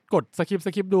คุณก็กดสคริ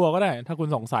ปต์ดูก็ได้ถ้าคุณ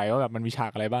สงสัยว่าแบบมันมีฉา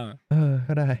กอะไรบ้าง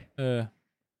ก็ได้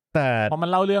แต่เพราะมัน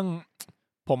เล่าเรื่อง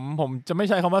ผมจะไม่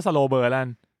ใช้คำว่าสโลเบอร์แล้ว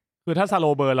คือถ้าสโล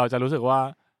เบอร์เราจะรู้สึกว่า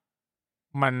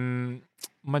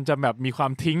มันจะแบบมีควา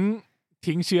ม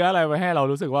ทิ้งเชื้ออะไรไว้ให้เรา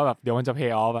รู้สึกว่าแบบเดี๋ยวมันจะ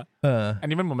pay off อัน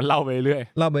นี้มันเหมือนมันเล่าไปเรื่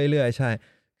อยใช่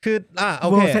คือโอ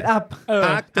เคเซตอัพอ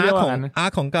าร์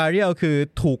คของการเรียลคือ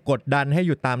ถูกกดดันให้ห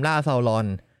ยุดตามล่าซาวรอน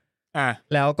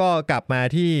แล้วก็กลับมา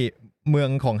ที่เมือง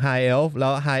ของไฮเอลฟ์แล้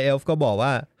วไฮเอลฟ์ก็บอกว่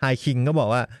าไฮคิงก็บอก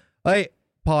ว่าเอ้ย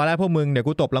พอแล้วพวกมึงเดี๋ยว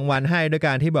กูตบรางวัลให้ด้วยก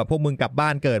ารที่แบบพวกมึงกลับบ้า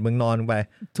นเกิดมึงนอนไป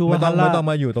ไม่ต้อง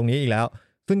มาอยู่ตรงนี้อีกแล้ว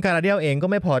ซึ่งคาราเดียลเองก็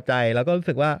ไม่พอใจแล้วก็รู้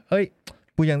สึกว่าเอ้ย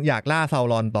กูยังอยากล่าซาว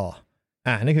รอนต่อ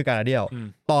นี่คือคาราเดียล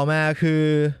ต่อมาคือ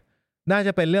น่าจ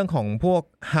ะเป็นเรื่องของพวก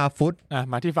ฮาฟุต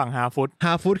มาที่ฝั่งฮา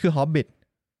ฟุตคือฮอบบิท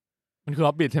มันคือฮ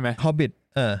อบบิทใช่ไหมฮอบบิท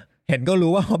เห็นก็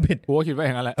รู้ว่าฮอบบิทกูก็คิดว่าอ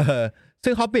ย่างนั้นแหละ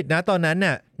ซึ่งฮอบบิทนะตอนนั้นเ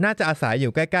นี่ยน่าจะอาศัยอ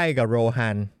ยู่ใกล้ๆกับโรฮั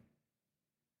น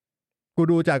กู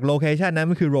ดูจากโลเคชันนั้น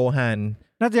มันคือโรฮัน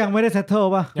น่าจะยังไม่ได้เซตเทิล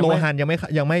ป่ะโรฮันยังไม่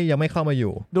เข้ามาอ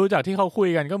ยู่ดูจากที่เขาคุย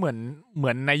กันก็เหมื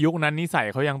อนในยุคนั้นนิสัย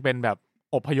เขายังเป็นแบบ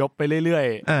อพยพไปเรื่อย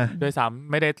ๆโดยซ้ำ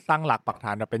ไม่ได้ตั้งหลักปักฐ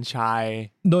านแบบเป็นชาย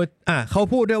โดยเขา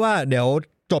พูดด้วยว่าเดี๋ยว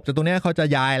จบจากตรงนี้เขาจะ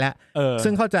ย้ายแล้ว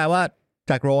ซึ่งเข้าใจว่า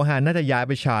จากโรฮันน่าจะย้ายไ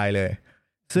ปชายเลย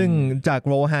ซึ่งจาก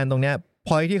โรฮันตรงเนี้ยพ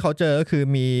อยที่เขาเจอก็คือ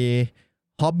มี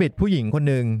ฮอบบิทผู้หญิงคน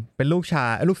หนึ่งเป็นลูกส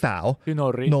าวชื่อโ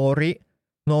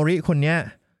นริคนเนี้ย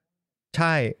ใ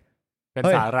ช่เป็น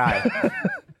สาหร่าย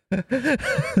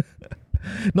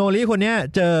โนริคนเนี้ย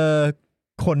เจอ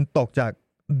คนตกจาก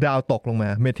ดาวตกลงมา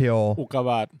เมเทโออุกกา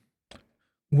บาต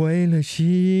为了西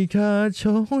卡重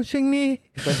新你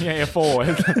เป็นที่ F4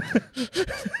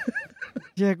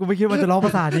 เจ๊กูไม่คิดว่าจะร้องภ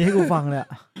าษานี้ให้กูฟังเลย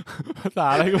ภาษา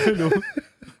อะไรก็ไม่รู้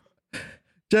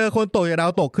เจอคนตกจากดา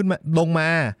วตกขึ้นมาลงมา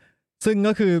ซึ่ง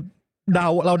ก็คือเร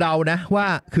าเดานะว่า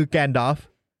คือแกนดอฟ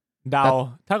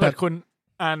ถ้าเกิดคุณ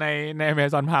ใน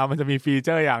Amazon Prime มันจะมีฟีเจ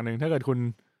อร์อย่างหนึ่งถ้าเกิดคุณ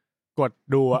กด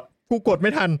ดูกูกดไ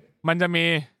ม่ทันมันจะมี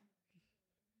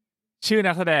ชื่อ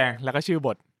นักแสดงแล้วก็ชื่อบ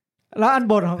ทแล้วอัน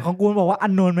บทของกูบอกว่า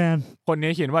Unknown Man คน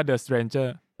นี้เขียนว่า The Stranger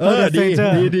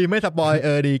ดีไม่สปอย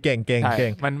ดีเก่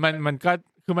งมันก็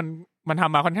คือมันท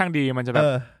ำมาค่อนข้างดีมันจะแบบ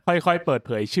ค่อยๆเปิดเ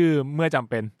ผยชื่อเมื่อจำ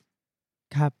เป็น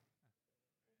ครับ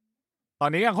ตอน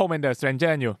นี้ยังคงเป็น The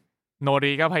Stranger อยู่โน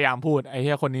รีก็พยายามพูดไอ้เ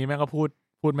หี้ยคนนี้แม่งก็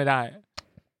พูดไม่ได้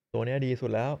ตัวนี้ดีสุด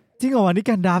แล้วจริงเหรอวันนี้แ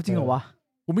กนดาฟจริงเหรอวะ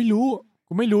กูไม่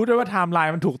รู้ด้วยว่าไทม์ไล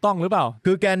น์มันถูกต้องหรือเปล่า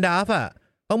คือแกนดาฟอ่ะ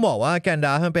ต้องบอกว่าแกนด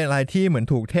าฟมันเป็นอะไรที่เหมือน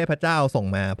ถูกเทพเจ้าส่ง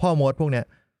มาพ่อมดพวกเนี้ย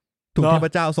ถูกเทพ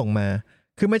เจ้าส่งมา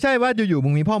คือไม่ใช่ว่าอยู่ๆมึ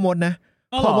งมีพ่อมดนะ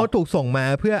พ่อมดถูกส่งมา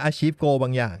เพื่อ achieve goal บา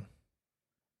งอย่าง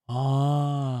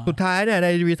สุดท้ายเนี่ยใน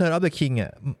Return of the King อ่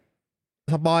ะ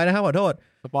สปอยนะครับขอโทษ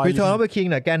Return of the King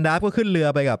เนี่ยแกนดาฟก็ขึ้นเรือ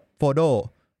ไปกับโฟโด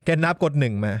แกนดาฟกด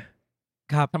1มา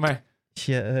ครับทำไมเ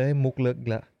ชียมุกลึก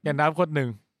แล้วแกนดาฟกด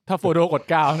1ถ้าโฟโดกด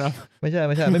9นะไม่ใช่ไ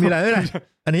ม่มีอะไร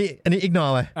อันนี้อิกนอ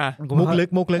ร์ไปมุกลึก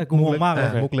มุกลึ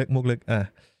ก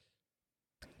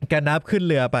แกนดาฟขึ้น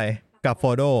เรือไปกับโฟ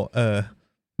โด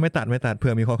ไม่ตัดเผื่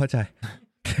อมีคนเข้าใจ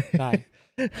ได้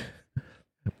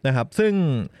นะครับซึ่ง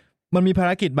มันมีภา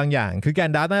รกิจบางอย่างคือแก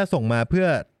นดาฟน่าจะส่งมาเพื่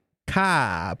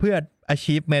อ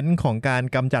achievement ของการ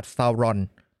กำจัดซาวรอน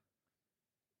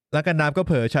แล้วแกนดาฟก็เ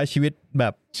ผลอใช้ชีวิตแบ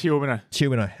บชิลไปห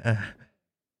น่อย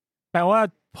แปลว่า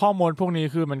พ่อมดพวกนี้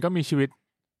คือมันก็มีชีวิต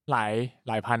ห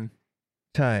ลายพัน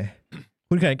ใช่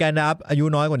คุณเห็นแกนดาฟอายุ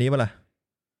น้อยกว่านี้ป่ะล่ะ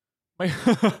ไม่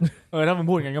ถ้ามึง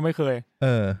พูดอย่างนั้นก็ไม่เคย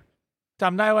จ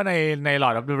ำได้ว่าใน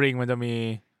Lord of the Ring มันจะมี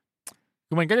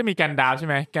คือมันก็จะมีแกนดาฟใช่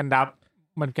ไหมแกนดาฟ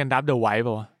มันแกนดาฟเดอะไวท์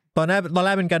ป่ะตอนแร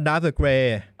กเป็นแกนดาฟเดอะเกร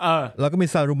ย์แล้วก็มี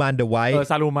ซารูมานเดอะไวท์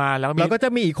ซารูมานแล้วก็จะ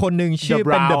มีอีกคนนึงชื่อเ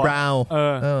ป็นเดอะบราวน์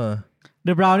เด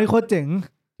อะบราวน์นี่โคตรเจ๋ง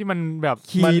ที่มันแบบ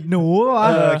ขี่หนูวะ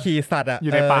ขี่สัตว์อ่ะอ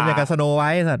ยู่ในป่าอย่างกับสโนไว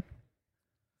ท์สัตว์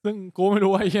ซึ่งกูไม่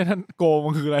รู้ว่าไอ้เหี้ยนั่นโกมั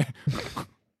นคืออะไร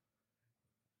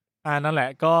นั่นแหละ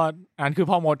ก็อันคือ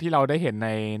พ่อมดที่เราได้เห็น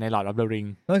ใน Lord of the Ring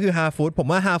ก็คือฮาฟุตผม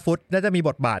ว่าฮาฟุตน่าจะมีบ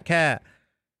ทบาทแค่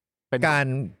เป็นการ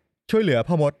ช่วยเหลือ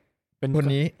พ่อมดเป็นคน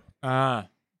นี้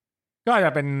ก็อาจจ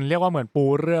ะเป็นเรียกว่าเหมือนปู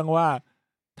เรื่องว่า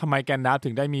ทำไมแกนดาฟถึ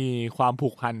งได้มีความผู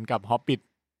กพันกับฮอบบิท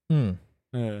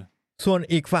ส่วน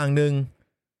อีกฝั่งนึง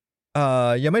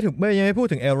ยังไม่พูด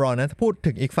ถึงเอลรอนนะพูด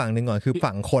ถึงอีกฝั่งนึงก่อนคือ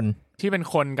ฝั่งคนที่เป็น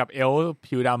คนกับเอล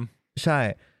ผิวดำใช่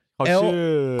เอล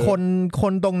ค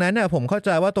นตรงนั้นเนี่ยผมเข้าใจ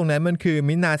ว่าตรงนั้นมันคือ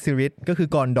มินาซิริสก็คือ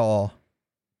กอนดอ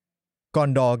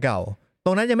ร์เก่าต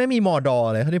รงนั้นยังไม่มีมอร์ดอร์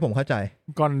เลยเท่าที่ผมเข้าใจ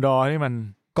กอนดอร์นี่มัน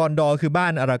กอนดอร์คือบ้า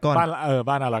นอารากอน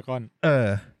บ้านอารากอน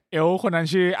เอลคนนั้น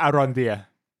ชื่ออารอนเดีย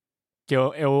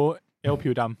เอลผิ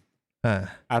วด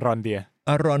ำอารอนเ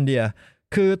ดีย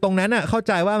คือตรงนั้นอ่ะเข้าใ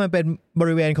จว่ามันเป็นบ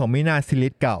ริเวณของมินาซิลิ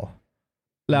สเก่า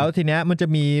แล้วทีเนี้ยมันจะ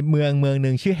มีเมืองนึ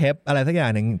งชื่อเฮปอะไรสักอย่า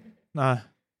งหนึ่ง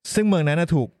ซึ่งเมืองนั้น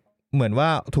ถูกเหมือนว่า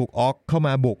ถูกออกเข้าม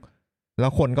าบุกแล้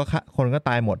วคนก็ต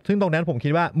ายหมดซึ่งตรงนั้นผมคิ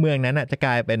ดว่าเมืองนั้นจะก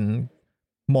ลายเป็น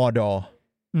มอร์ดอร์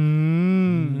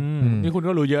นี่คุณ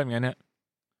ก็รู้เยอะเหมือนกันเนี่ย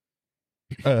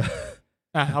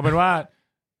เอาเป็นว่า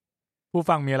ผู้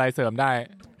ฟังมีอะไรเสริมได้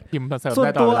พิมพ์เสริมไ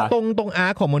ด้ตลอดเวลาตรงอา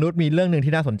ร์คของมนุษย์มีเรื่องนึง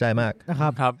ที่น่าสนใจมากนะ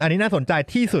ครับอันนี้น่าสนใจ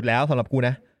ที่สุดแล้วสำหรับกูน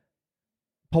ะ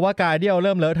เพราะว่าการเดียวเ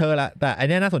ริ่มเลอะเทอะละแต่อัน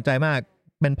นี้น่าสนใจมาก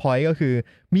เป็นพอยต์ก็คือ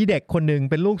มีเด็กคนนึง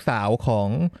เป็นลูกสาวของ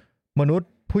มนุษย์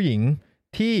ผู้หญิง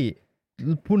ที่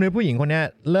ผู้หญิงคนนี้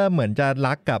เริ่มเหมือนจะ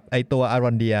รักกับไอตัวอาร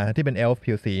อนเดียที่เป็นเอลฟ์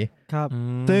ผิวสีครับ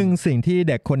ซึ่งสิ่งที่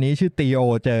เด็กคนนี้ชื่อตีโอ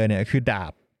เจอเนี่ยคือดา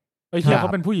บเฮียเขา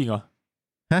เป็นผู้หญิงเหรอ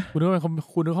ฮะคุณนึกว่าเขาเ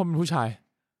ป็นผู้ชาย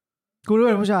กูนึกว่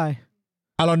าเป็นผู้ชาย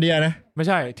อารอนเดียนะไม่ใ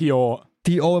ช่ทีโอ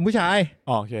เป็นผู้ชายโ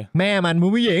อเคแม่มัน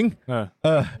ผู้หญิง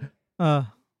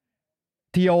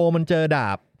ทีโอมันเจอดา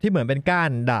บที่เหมือนเป็นก้า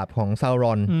นดาบของซาวร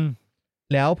อน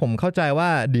แล้วผมเข้าใจว่า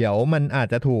เดี๋ยวมันอาจ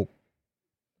จะถูก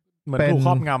เหมือนถูกค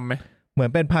รอบงำไหมเหมือ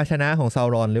นเป็นภาชนะของซาว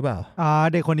รอนหรือเปล่า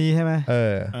เด็กคนนี้ใช่ไหม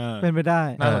เป็นไปได้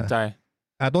น่าสนใจ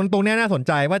ตรงนี้น่าสนใ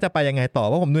จว่าจะไปยังไงต่อเ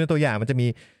พราะผมดูในตัวอย่างมันจะมี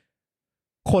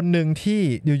คนหนึ่งที่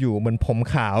อยู่ๆเหมือนผม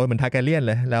ขาวเหมือนทาร์แกเรียน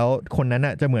เลยแล้วคนนั้น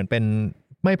จะเหมือนเป็น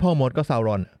ไม่พ่อมดก็ซาวร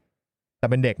อนแต่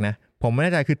เป็นเด็กนะผมไม่แ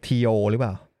น่ใจคือทีโอหรือเป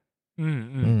ล่า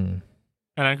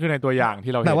อันนั้นคือในตัวอย่าง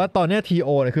ที่เราเห็นแต่ว่าตอนนี้ทีโอ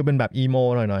เนี่ยคือเป็นแบบอีโม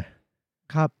หน่อย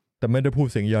ๆครับแต่ไม่ได้พูด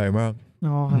เสียงใหญ่มาก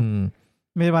ครับ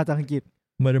ไม่ได้มาจากอังกฤษ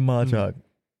ไม่ได้มาจาก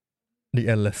The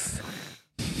Endless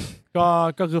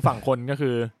ก็คือฝั่งคนก็คื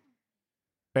อ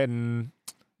เป็น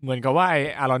เหมือนกับว่าไอ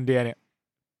อารอนเดียเนี่ย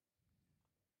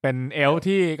เป็นเอล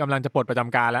ที่กำลังจะปลดประจ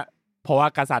ำการแล้วเพราะว่า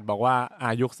กษัตริย์บอกว่า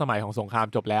ยุคสมัยของสงคราม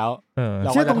จบแล้วเร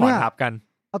าก็จะถอนทัพกัน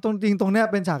เอาตรงจริงตรงเนี้ย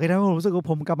เป็นฉากที่ทำให้ผมรู้สึกว่า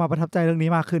ผมกลับมาประทับใจเรื่องนี้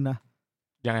มากขึ้นนะ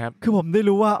ยังไงครับคือผมได้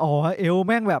รู้ว่าเอลแ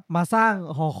ม่งแบบมาสร้าง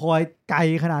หอคอยไกล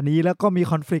ขนาดนี้แล้วก็มี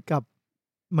คอนฟลิกต์กับ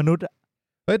มนุษย์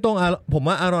ตรงผม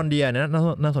ว่าอารอนเดียเนี่ย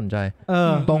น่าสนใจ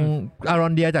ตรงอารอ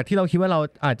นเดียจากที่เราคิดว่าเรา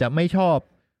อาจจะไม่ชอบ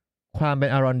ความเป็น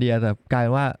อารอนเดียแต่กลาย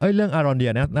ว่าเรื่องอารอนเดี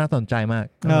ยน่าสนใจมาก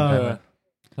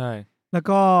ใช่แล้ว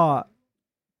ก็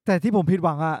แ แต่ที่ผมผิดห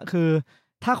วังอ่ะคือ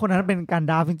ถ้าคนนั้นเป็นการ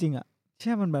ดราฟจริงๆอ่ะเ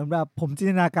ชื่อมันเหมือนแบบผมจิน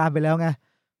ตนาการไปแล้วไง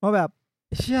ว่าแบบ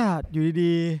เชื่ออยู่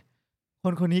ดี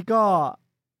ๆคนนี้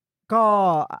ก็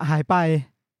หายไป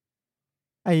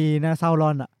ไอ้นาซาวร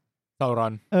อนอ่ะ ซาวรอ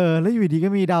น แล้วอยู่ดีก็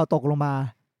มีดาวตกลงมา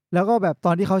แล้วก็แบบต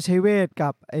อนที่เขาใช้เวทกั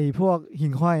บไอ้พวก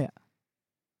หิ่งห้อยอ่ะ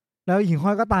แล้วหิ่งห้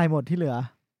อยก็ตายหมดที่เหลือ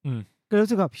ก็รู้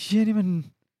สึกแบบเชี่ยนี่มัน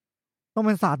ต้องเ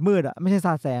ป็นศาสตร์มืดอ่ะไม่ใช่ศ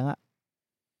าสตร์แสงอ่ะ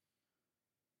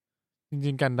จ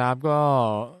ริงๆกันดั้มก็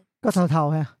เทา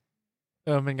ๆฮะ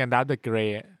เป็นกันดั้มเดอะเกร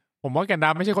ย์ผมว่ากันดั้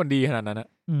มไม่ใช่คนดีขนาดนั้นนะ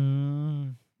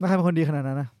แล้วใครเป็นคนดีขนาด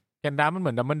นั้นนะกันดั้มมันเห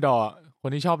มือนดัมเบิลดอร์คน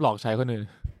ที่ชอบหลอกใช้คนอื่น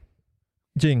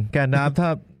จริงกันดั้มถ้า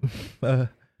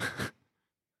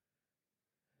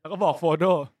แล้วก็บอกโฟโด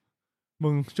มึ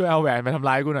งช่วยเอาแหวนไปทำ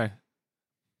ร้ายกูหน่อย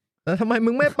แล้วทำไมมึ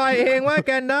งไม่ไปเองว่าแ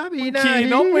กนดั้มอีน่าขี่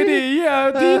นกไม่ดี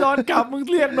ที่นอนกลับมึง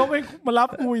เรียกนกให้มารับ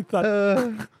กูอีสัตว์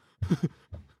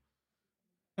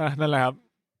นั่นแหละครับ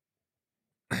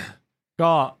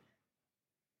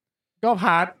ก็พ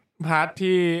าร์ท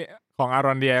ที่ของอาร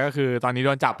อนเดียก็คือตอนนี้โด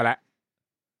นจับไปแล้ว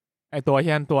ไอตัว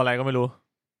ที่นั่นตัวอะไรก็ไม่รู้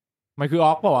มันคืออ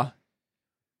อกเปล่าวะ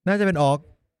น่าจะเป็นออก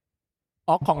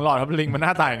ของหลอดครับลิงมันหน้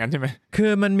าตาอย่างนั้นใช่ไหมคื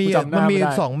อมันมีสอ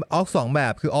งแบ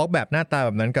บคือออกแบบหน้าตาแบ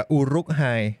บนั้นกับอูรุกไฮ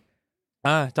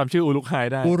จำชื่ออูรุกไฮ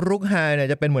ได้อูรุกไฮเนี่ย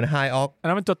จะเป็นเหมือนไฮออกอัน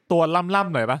นั้นมันจะตัวล่ำ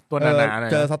ๆหน่อยปะตัวหนาๆหน่อ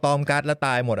ยเจอสตอร์มการ์ดแล้วต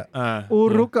ายหมดอ่ะอู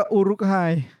รุกกับอูรุกไฮ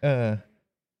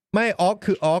ไม่ออก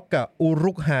คือออกกับอู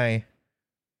รุกไฮ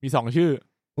มี2ชื่อ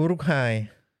อูรุกไฮ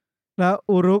แล้ว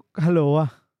อูรุกฮัลโหลอ่ะ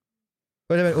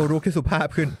ก็จะเป็นอูรุกที่สุภาพ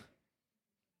ขึ้น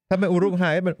ถ้าเป็นอูรุกไฮ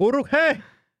เป็นอูรุกไฮ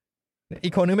อี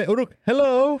กคนนึงเป็นอูรุก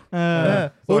hello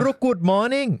อูรุก good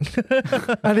morning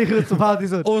อันนี้คือสุภาพที่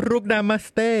สุดอูรุก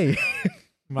namaste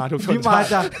มาทุกชนชาติมา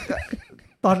จาก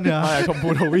ตอนเหนือชมพู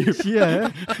ทวีปเชี่ย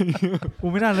กู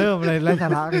ไม่น่าเริ่มเลยไร้สา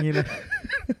ระอย่างนี้เลย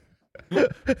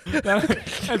แล้ว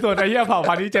ไอ้ตัวไอ้เหี้ยเผ่า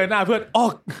พันธุ์นี้เจอหน้าเพื่อนออ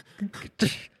ก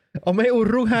ไม่อู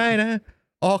รุกไฮนะ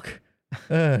ออก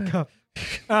ครับ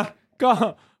ก็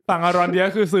ฝั่งอารอนเดีย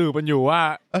คือสื่อมันอยู่ว่า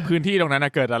พื้นที่ตรงนั้น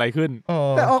เกิดอะไรขึ้น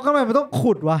แต่ออกทำไมมันต้อง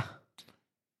ขุดวะ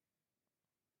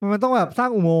มันต้องแบบสร้าง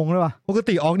อุโมงค์ด้วยวะปก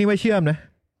ติออกนี่ไม่เชื่อมนะ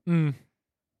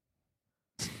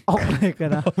ออกอะไรกั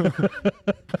นนะ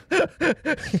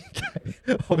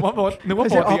ผมว่านึกว่า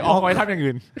ปกติออกไว้ทำอย่าง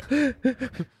อื่น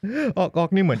ออก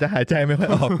นี่เหมือนจะหายใจไม่ค่อย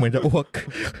ออกเหมือนจะอ้วก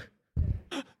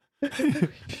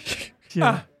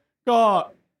ก็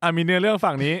มีเนื้อเรื่อง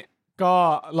ฝั่งนี้ก็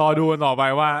รอดูต่อไป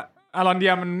ว่าอารอนเดี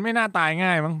ยมันไม่น่าตาย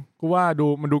ง่ายมั้งกูว่า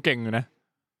มันดูเก่งอยู่นะ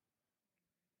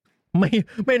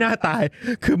ไม่น่าตาย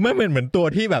คือไม่เหมือนตัว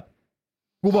ที่แบบ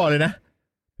กูบอกเลยนะ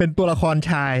เป็นตัวละคร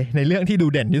ชายในเรื่องที่ดู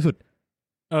เด่นที่สุด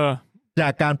จา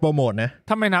กการโปรโมทนะ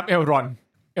ถ้าไม่นับเอลรอน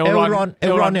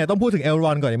เนี่ยต้องพูดถึงเอลร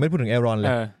อนก่อนยังไม่พูดถึงเอลรอนเลย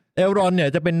เอลรอนเนี่ย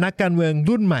จะเป็นนักการเมือง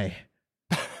รุ่นใหม่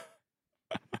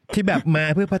ที่แบบมา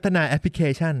เพื่อพัฒนาแอปพลิเค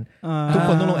ชันทุกค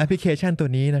นต้องลงแอปพลิเคชันตัว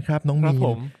นี้นะครับน้องมี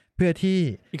นเพื่อที่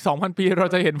อีก 2,000 ปีเรา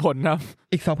จะเห็นผลครับ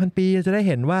อีก 2,000 ปีจะได้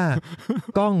เห็นว่า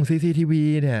กล้อง CCTV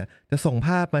เนี่ยจะส่งภ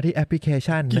าพมาที่แอปพลิเค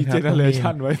ชันนะครับกี่เจเนอเรชั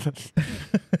นไว้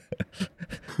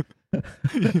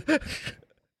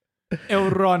เอล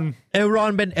รอ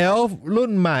นเป็นเอลฟ์รุ่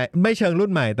นใหม่ไม่เชิงรุ่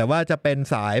นใหม่แต่ว่าจะเป็น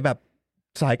สายแบบ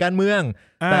สายการเมือง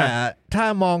แต่ถ้า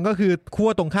มองก็คือขั้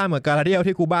วตรงข้ามกับกาลาเดียล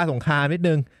ที่กูบ้าสงครามนิด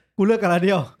นึงกูเลือกกาลาเดี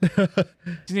ยล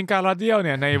จริงๆกาลาเดียลเ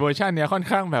นี่ยในเวอร์ชันเนี้ยค่อน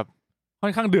ข้าง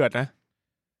เดือดนะ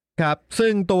ครับ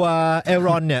ซึ่งตัวเอลร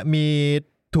อนเนี่ยมี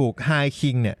ถูกไฮ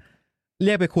คิงเนี่ยเ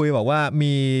รียกไปคุยบอกว่า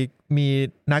มี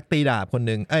นักตีดาบคนห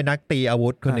นึ่งนักตีอาวุ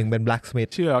ธคนหนึ่งเป็นแบล็กสมิธ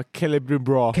ชื่อเคเลบิมบ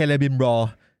ร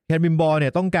อเนี่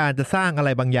ยต้องการจะสร้างอะไร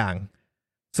บางอย่าง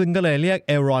ซึ่งก็เลยเรียกเ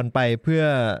อลรอนไปเ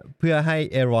พื่อให้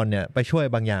เอลรอนเนี่ยไปช่วย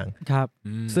บางอย่างครับ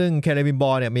ซึ่งเคเลบิมบ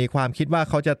อเนี่ยมีความคิดว่า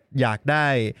เขาจะอยากได้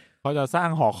เขาจะสร้าง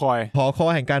หอคอ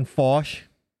ยแห่งการฟอช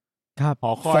ครับห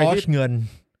อคอยเงิน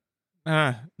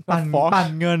ปั่น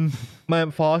เงินมัน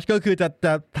ฟอชก็คือจ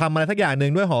ะทำอะไรสักอย่างหนึ่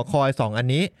งด้วยหอคอย2อัน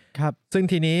นี้ครับซึ่ง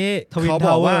ทีนี้เขาบ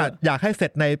อกว่าอยากให้เสร็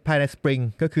จในภายในสปริง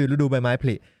ก็คือฤดูใบไม้ผ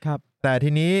ลิครับแต่ที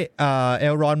นี้เอ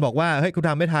ลรอนบอกว่าเฮ้ยกูท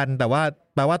ำไม่ทันแต่ว่า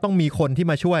แปลว่าต้องมีคนที่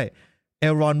มาช่วยเอ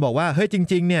ลรอนบอกว่าเฮ้ยจ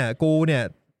ริงๆเนี่ยกูเนี่ย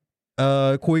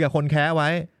คุยกับคนแค้ไว้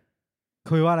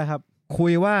คุยว่าอะไรครับคุ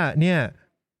ยว่าเนี่ย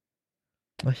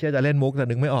เชื่อจะเล่นมุกแต่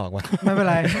นึกไม่ออกว่ะไม่เป็น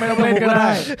ไรไม่ต้องเล่นก็ได้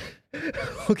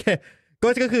โอเค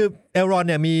ก็คือเอลรอน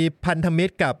เนี่ยมีพันธมิต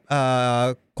รกับ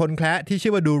คนแคระที่ชื่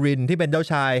อว่าดูรินที่เป็นเจ้า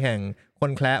ชายแห่งค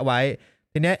นแคระไว้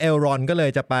ทีนี้เอลรอนก็เล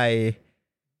ยจะไ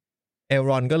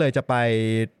ป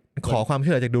ขอความช่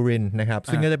วยเหลือจากดูรินนะครับ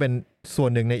ซึ่งก็จะเป็นส่วน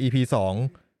หนึ่งใน EP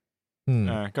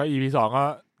 2ก็ EP 2ก็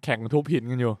แข่งทุบหิน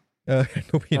กันอยู่แข่ง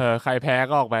ทุบหินใครแพ้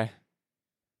ก็ออกไป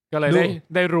ก็เลย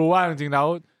ได้รู้ว่าจริงๆแล้ว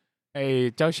ไอ้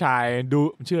เจ้าชาย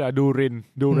ชื่ออะไรดูริน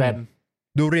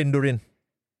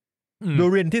ดู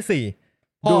รินที่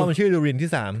4พ่อมันชื่อดูรินที่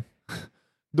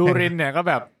3ดูรินเนี่ยก็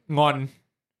แบบงอน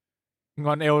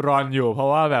เอลรอนอยู่เพราะ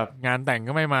ว่าแบบงานแต่ง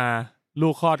ก็ไม่มาลู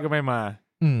กคลอดก็ไม่มา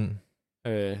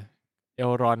เอ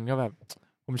ลรอนก็แบบ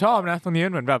ผมชอบนะตรงนี้มั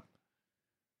นเหมือนแบบ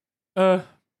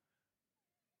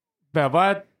แบบว่า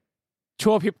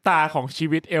ชั่วพริบตาของชี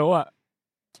วิตเอลอ่ะ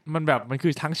มันแบบมันคื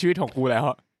อทั้งชีวิตของกูแล้ว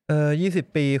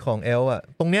20 ปีของเอลอ่ะ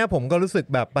ตรงเนี้ยผมก็รู้สึก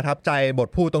แบบประทับใจบท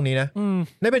พูดตรงนี้นะ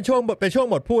นี่เป็นช่วง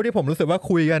บทพูดที่ผมรู้สึกว่า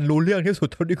คุยกันรู้เรื่องที่สุด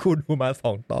เท่าที่คุณดูมา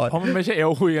2 ตอนเพราะมันไม่ใช่เอ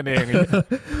ลคุยกันเอง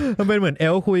มันเป็นเหมือนเอ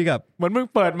ลคุยกับเหมือนมึง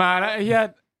เปิดมาแล้วไอ้เหี้ย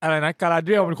อะไรนะกาลาเด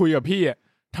รียลมันคุยกับพี่อ่ะ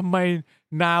ทำไม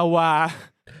นาวา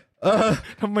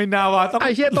ทำไมนาวาต้องไ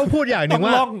อ้เหี้ยต้องพูดอย่างหนึ่ง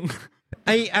ว่าไ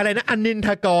อ้อะไรนะอนินท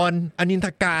ก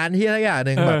ารที่อะไรอย่างห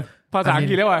นึ่งแบบภาษาอัง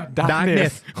กฤษเรียกว่า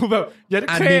darkness คือแบบยัดเ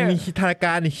ข้อนินทก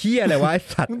ารเหี้ยอะไรวะไอ้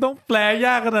สัตว์มึงต้องแปลย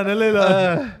ากขนาดนั้นเลยเหรอ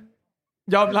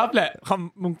ยอมรับแหละค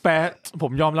ำมึงแปลผ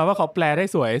มยอมรับว่าเขาแปลได้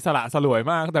สวยสละสลวย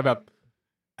มากแต่แบบ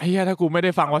ไอ้เหี้ยถ้ากูไม่ได้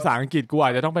ฟังภาษาอังกฤษกูอ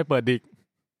าจจะต้องไปเปิดดิก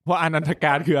ว่าอนันตก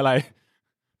ารคืออะไร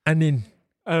อนิน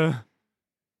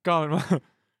ก็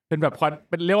เป็นแบบความ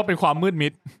เป็นเรียกว่าเป็นความมืดมิ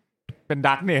ดเป็น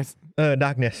darkness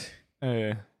darkness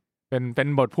เป็น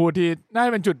บทพูดที่น่าจ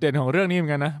ะเป็นจุดเด่นของเรื่องนี้เหมือ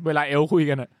นกันนะเวลาเอลคุย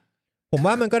กันอ่ะผม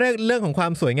ว่ามันก็ได้เรื่องของควา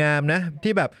มสวยงามนะ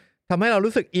ที่แบบทำให้เรา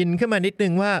รู้สึกอินขึ้นมานิดนึ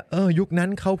งว่ายุคนั้น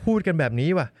เขาพูดกันแบบนี้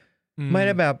ว่ะไม่ไ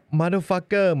ด้แบบ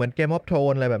motherfucker เหมือน Game of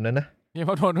Thrones อะไรแบบนั้นนะ Game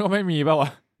of Thrones ก็ไม่มีป่าววะ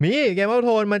มี Game of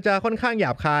Thrones มันจะค่อนข้างหย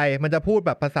าบคายมันจะพูดแ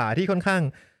บบภาษาที่ค่อนข้าง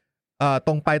ต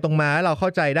รงไปตรงมาเราเข้า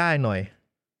ใจได้หน่อย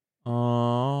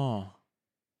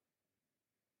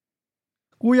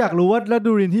กูอยากรู้ว่าแล้ว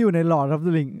ดูรินที่อยู่ใน Lord of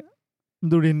the Ring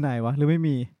ดูรินไหนวะหรือไม่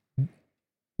มี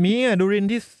ดูริน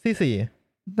ที่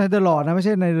4ใน The Lord นะไม่ใ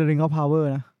ช่ใน The Ring of Power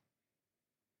นะ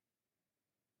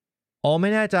ไม่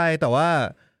แน่ใจแต่ว่า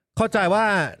เข้าใจว่า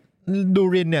ดู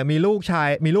รินเนี่ยมีลูก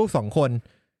2 ค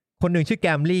นหนึ่งชื่อแก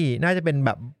มลี่น่าจะเป็นแบ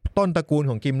บต้นตระกูล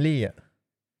ของกิมลี่อ่ะ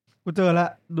กูเจอละ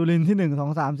ดูรินที่1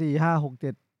 2 3 4 5 6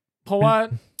 7เพราะว่า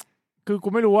คือกู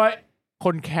ไม่รู้ว่าค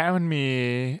นแค่มันมี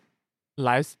ไล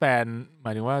ฟ์สเปนหม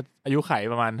ายถึงว่าอายุไข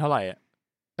ประมาณเท่าไหร่อ่ะ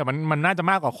แต่มันน่าจะ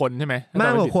มากกว่าคนใช่ไหมมา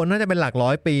กกว่าคนน่าจะเป็นหลัก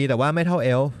100 ปีแต่ว่าไม่เท่าเอ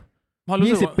ล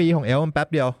20 ปีของเอลมันแป๊บ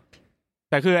เดียว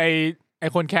แต่คือไอ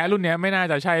คนแค่รุ่นเนี้ยไม่น่า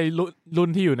จะใช่รุ่น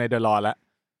ที่อยู่ในเดอะลอร์แล้ว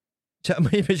ไ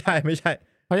ม่ใช่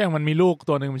เพราะอย่างมันมีลูก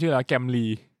ตัวนึงมันชื่ออะไรแกมลี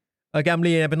แกม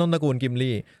ลีเป็นต้นตระกูลกิม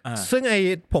ลี่ซึ่ง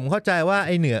ผมเข้าใจว่าไ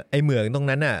อเหมืองตรง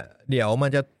นั้นน่ะเดี๋ยวมัน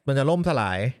จะล่มสล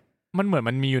ายมันเหมือน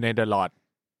มันมีอยู่ในเดอะลอร์ด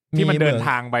ที่มันเดินท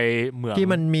างไปเหมืองที่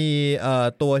มันมี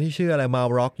ตัวที่ชื่ออะไรมา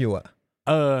ร็อกอยู่อ่ะ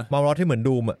มาร็อกที่เหมือน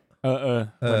ดูมอ่ะ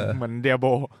เหมือนเดียโบ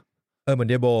เหมือน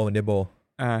เดียโบ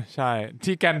ใช่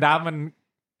ที่แกนดับมัน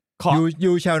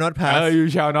you shall not pass you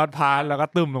shall not pass แล้วก็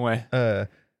ตึ้มลงไป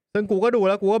ซึ่งกูก็ดู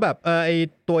แล้วกูก็แบบไอ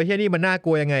ตัวเฮี้ยนี่มันน่าก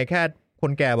ลัวยังไงแค่ค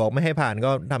นแก่บอกไม่ให้ผ่านก็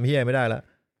ทำเฮี้ยไม่ได้แล้ว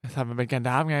ทำมันเป็นแกน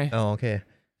ดับไงโอเค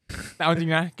แต่เอาจริ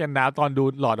งนะแกนดับตอนดู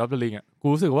Lord of the Ring อ่ะกู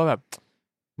รู้สึกว่าแบบ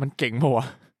มันเก่งปะวะ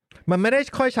มันไม่ได้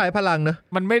ค่อยใช้พลังนะ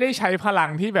มันไม่ได้ใช้พลัง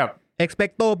ที่แบบ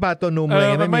expecto patronum อะไร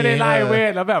มันไม่ได้ไล่เว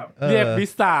ทแล้วแบบเรียกวิ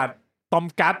สาดตอม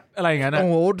กัดอะไรอย่างเงี้ยนะโอ้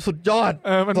โหสุดยอด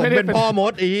มันไม่ได้เป็นพ่อม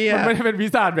ดมันไม่ได้เป็นวิ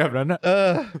สาดแบบนั้นนะ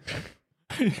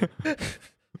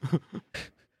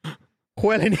คุ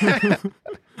ยอะไรเนี่ย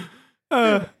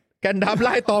แกนดับไ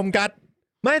ล่ตอมกัด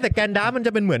ไม่แต่แกนดับมันจ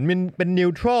ะเป็นเหมือนเป็นนิว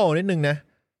ทรัลนิดนึงนะ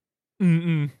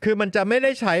คือมันจะไม่ไ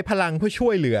ด้ใช้พลังเพื่อช่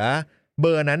วยเหลือเบ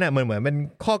อร์นั้นอ่ะเหมือนเป็น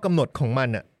ข้อกำหนดของมัน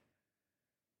อ่ะ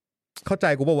เข้าใจ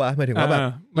กูป่าววะหมายถึงว่าแบบ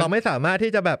เราไม่สามารถ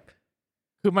ที่จะแบบ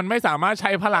คือมันไม่สามารถใ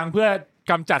ช้พลังเพื่อ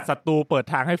กำจัดศัตรูเปิด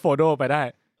ทางให้โฟโดไปได้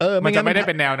มันจะไม่ได้เ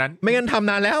ป็นแนวนั้นไม่งั้นทำ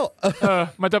นานแล้ว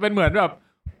มันจะเป็นเหมือนแบบ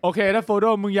โอเคถ้าโฟโด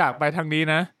มึงอยากไปทางนี้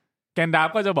นะแกนดับ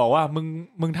ก็จะบอกว่า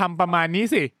มึงทำประมาณนี้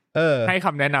สิให้ค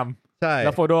ำแนะนำใช่แ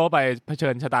ล้วโฟโดไปเผชิ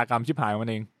ญชะตากรรมชิบหายมัน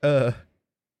เอง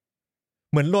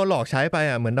เหมือนโดนหลอกใช้ไป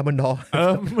อ่ะเหมือนดัมเบิลดอร์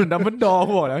เหมือนดัมเบิลดอร์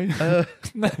บอกแล้ว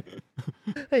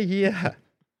ไอ้เหี้ย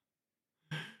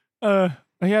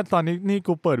ไอ้เหี้ยตอนนี้นี่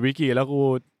กูเปิดวิกิแล้วกู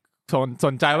ส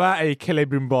นใจว่าไอ้เคเล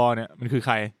บริมบอร์เนี่ยมันคือใค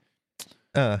ร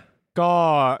ก็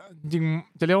จริง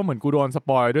จะเรียกว่าเหมือนกูโดนส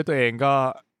ปอยด้วยตัวเอง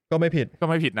ก็ไม่ผิ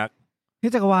ดนัก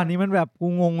ที่จักรวาลนี้มันแบบกู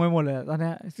งงไปหมดเลยตอน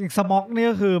นี้สิ่งสม็อกนี่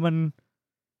ก็คือมัน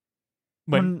เ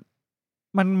หมือน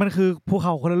มันคือภูเข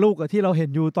าคนละลูกอะที่เราเห็น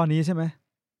อยู่ตอนนี้ใช่ไหม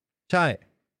ใช่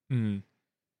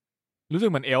รู้สึก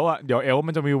เหมือนเอลอะเดี๋ยวเอล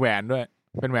มันจะมีแหวนด้วย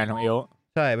เป็นแหวนของเอล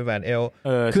ใช่เป็นแหวนเอล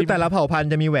คือแต่ละเผ่าพันธุ์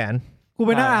จะมีแหวนกูไ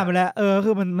ปนั่งอ่านไปแล้ว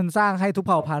คือมันสร้างให้ทุกเ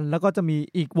ผ่าพันธุ์แล้วก็จะมี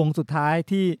อีกวงสุดท้าย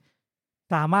ที่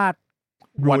สามารถ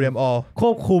rule them all ค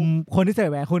วบคุมคนที่ใส่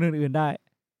แหวนคนอื่นๆได้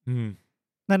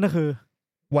นั่นก็คือ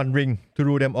one ring to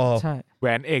rule them all ใช่แหว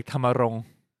นเอกธรรมรงค์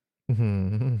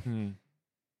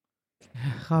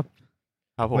ครับ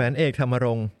ครับผมแหวนเอกธรรมร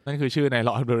งค์นั่นคือชื่อใน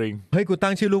Lord of the Ring เฮ้ยกู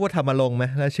ตั้งชื่อลูกว่าธรรมรงค์ไหม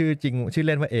แล้วชื่อจริงชื่อเ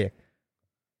ล่นว่าเอก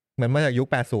เหมือนมาจากยุค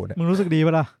80อ่ะมึงรู้สึกดีป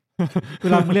ะล่ะ เว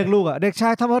ลามึงเรียกลูกอ่ะเด็กชา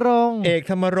ยธรรมรงค์เอก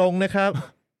ธรรมรงค์นะครับ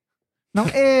น้อง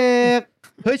เอก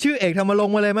เฮ้ยชื่อเอกธรรมรง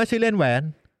ค์มาเลยมั้ยชื่อเล่นแหวน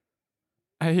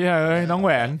ไอ้เหี้ยเอ้ยน้องแห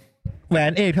วน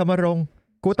เอกธรรมรงค์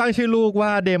กูตั้งชื่อลูกว่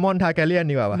าเดมอนทาร์แกเรียน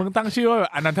ดีกว่าวะมึงตั้งชื่อว่า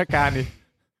อนันทการดิ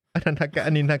อ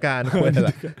นินทการควรอะไร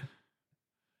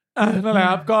นั่นแหละ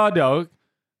ครับก็เดี๋ยว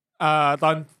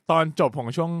ตอนจบของ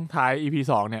ช่วงท้าย EP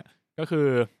 2เนี่ยก็คือ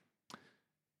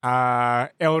เ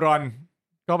อลรอน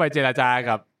ก็ไปเจรจา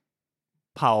กับ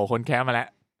เผ่าคนแค้นมาแล้ว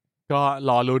ก็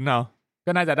รอลุ้นเอา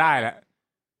ก็น่าจะได้แหละ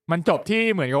มันจบที่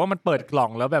เหมือนกับว่ามันเปิดกล่อ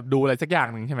งแล้วแบบดูอะไรสักอย่าง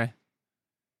หนึ่งใช่ไหม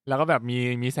แล้วก็แบบ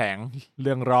มีแสงเ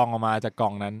รื่องรองออกมาจากกล่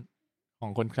องนั้นขอ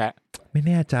งคนแคะไม่แ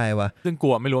น่ใจว่ะซึ่งก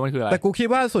ลัวไม่รู้มันคืออะไรแต่กูคิด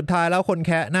ว่าสุดท้ายแล้วคนแ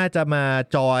คะน่าจะมา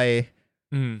จอย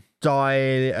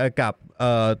กับ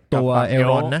ตัวเอล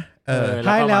รอนนะ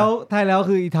ท้ายแล้ว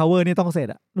คืออีทาวเวอร์นี่ต้องเสร็จ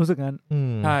อะรู้สึกงั้น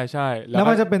ใช่แล้ว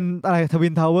มันจะเป็นอะไรทวิ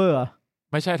นทาวเวอร์อ่ะ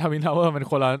ไม่ใช่ทวินทาวเวอร์มัน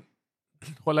คนละ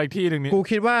อีกที่นึงนี่กู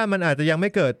คิดว่ามันอาจจะยังไม่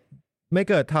เ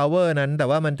กิดทาวเวอร์นั้นแต่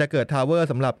ว่ามันจะเกิดทาวเวอร์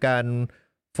สำหรับการ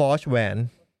ฟอร์ชแหวน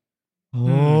โอ้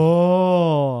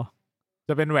จ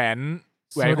ะเป็นแหวน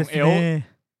ของ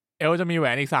เอลจะมีแหว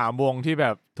นอีก3วงที่แบ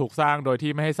บถูกสร้างโดย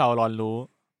ที่ไม่ให้ซาวรอนรู้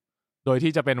โดย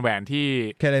ที่จะเป็นแหวนที่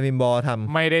เคเลบิมบอลท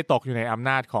ำไม่ได้ตกอยู่ในอำ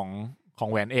นาจของ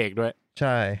แหวนเอกด้วยใ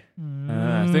ช่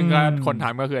ซึ่งก็คนท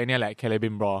ำก็คือไอเนี่ยแหละเคเลบิ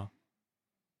มบอล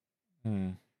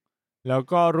แล้ว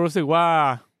ก็รู้สึกว่า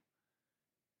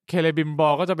เคเลบิมบอ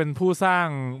ลก็จะเป็นผู้สร้าง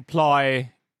พลอย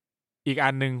อีกอั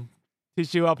นนึงที่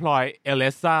ชื่อว่าพลอยเอเล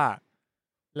ซ่า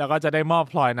แล้วก็จะได้มอบ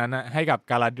พลอยนั้นให้กับ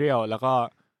กาลาเดรียลแล้วก็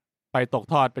ไปตก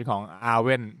ทอดเป็นของอาร์เว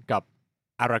นกับ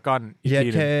อารากอนอีกที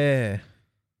นึง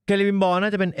เคเลบิมบอลน่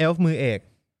าจะเป็นเอลฟ์มือเอก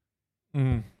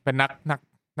เป็น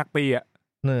นักตีอ่ะ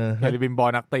เคเลบิมบอล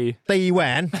นักตีแหว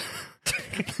น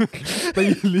ตี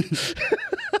ลี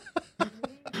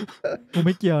กูไ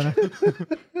ม่เกี่ยวนะ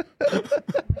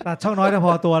ตัดช่องน้อยแต่พ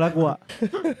อตัวแล้วกูอะ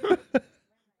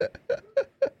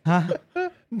ฮะ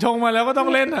ชงมาแล้วก็ต้อง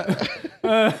เล่นอ่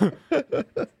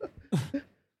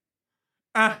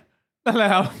ะนั่นแหละ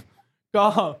ครับก็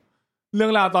เรื่อ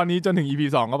งราวตอนนี้จนถึง EP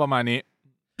 2ก็ประมาณนี้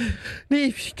นี่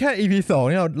แค่ EP 2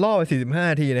นี่เราล่อไป45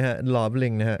 นาทีนะฮะลอบลิ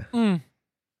งนะฮะ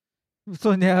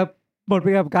ส่วนใหญ่บทไป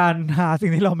กับการหาสิ่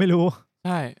งที่เราไม่รู้ใ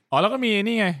ช่แล้วก็มี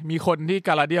นี่ไงมีคนที่ก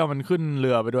าลาเดียลมันขึ้นเ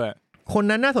รือไปด้วยคน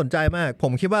นั้นน่าสนใจมากผ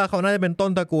มคิดว่าเขาน่าจะเป็นต้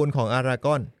นตระกูลของอาราก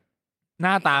อนห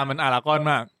น้าตามันอารากอน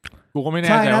มากกูก็ไม่แน่ใ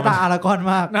จใช่หน้าตาอารากอน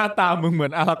มากหน้าตามึงเหมือ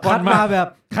นอารากอนมาก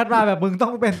คัดมาแบบมึงต้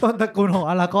องเป็นต้นตระกูลของ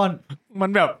อารากอนมั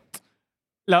นแบบ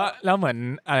แล้วเหมือน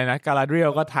อะไรนะกาลาเดรียล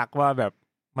ก็ทักว่าแบบ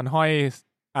มันห้อย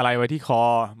อะไรไว้ที่คอ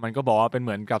มันก็บอกว่าเป็นเห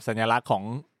มือนกับสัญลักษณ์ของ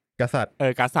กษัตริย์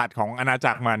กษัตริย์ของอาณา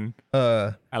จักรมัน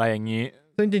อะไรอย่างนี้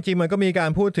ซึ่งจริงๆมันก็มีการ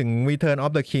พูดถึง Return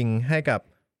of the King ให้กับ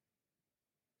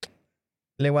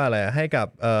เรียกว่าอะไรให้กับ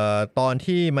ตอน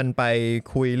ที่มันไป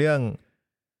คุยเรื่อง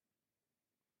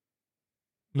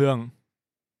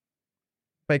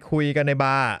ไปคุยกันในบ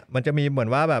าร์มันจะมีเหมือน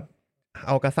ว่าแบบเ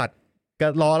อากษัตริย์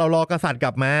เรารอกษัตริย์ก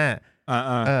ลับมา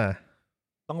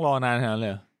ต้องรอนานขนาดนั้นเล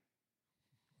ย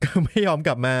ก็ไม่ยอมก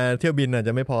ลับมาเที่ยวบินอาจจ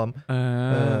ะไม่พร้อม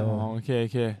โอเค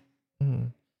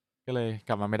ก็เลยก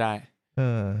ลับมาไม่ได้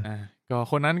ก็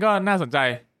คนนั้นก็น่าสนใจ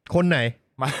คนไหน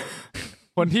มา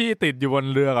คนที่ติดอยู่บน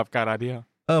เรือกับกาลาเดียล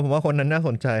ผมว่าคนนั้นน่าส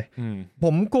นใจผ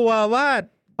มกลัวว่า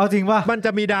เอาจริงป่ะมันจ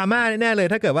ะมีดราม่าแน่เลย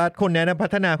ถ้าเกิดว่าคนนี้พั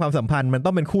ฒนาความสัมพันธ์มันต้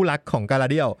องเป็นคู่รักของกาลา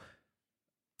เดียล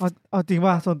เอาจริง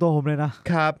ป่ะส่วนตัวผมเลยนะ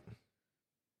ครับ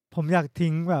ผมอยาก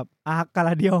ทิ้งแบบอาร์คกาล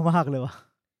าเดียลมากเลยว่ะ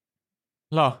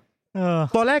หรอ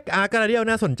ตอนแรกอาร์คกาลาเดียล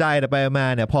น่าสนใจแต่ไปมา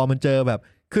เนี่ยพอมันเจอแบบ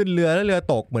ขึ้นเรือแล้วเรือ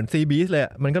ตกเหมือนซีบีสเลย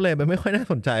มันก็เลยไม่ค่อยน่า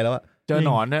สนใจแล้วอะเจอห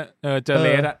นอนเนี่ยเจอเล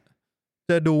ดอะเ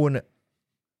จอดูนอะ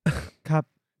ครับ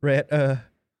เรด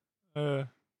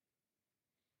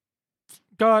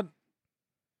ก็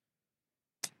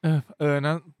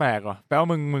นั่นแปลกว่ะแปลว่า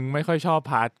มึงไม่ค่อยชอบ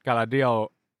พาร์ทกาลาเดียล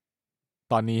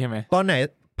ตอนนี้ใช่ไหมตอนไหน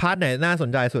พาร์ทไหนน่าสน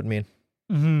ใจสุดมิน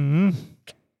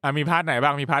มีพาร์ทไหนบ้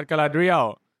างมีพาร์ทกาลาเดียล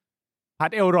พาร์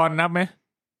ทเอลรอนนับไหม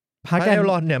พาร์ทเอล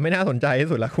รอนเนี่ยไม่น่าสนใจที่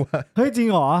สุดละกูว่าเฮ้ยจริง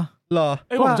เหรอ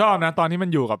ผมชอบนะตอนที่มัน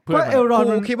อยู่กับเพื่อน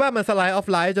กูคิดว่ามันสไลด์ออฟ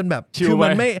ไลท์จนแบบคือมั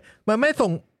นไม่ส่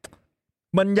ง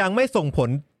มันยังไม่ส่งผล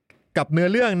กับเนื้อ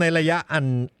เรื่องในระยะอัน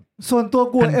ส่วนตัว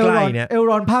กูเอล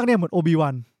รอนภาคเนี่ยเหมือนโอบิวั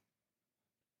น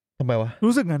ทำไมวะ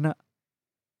รู้สึกงั้นอะ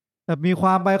แบบมีคว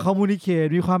ามไปคอมมูนิเคท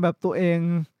มีความแบบตัวเอง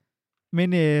เม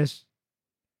เนจ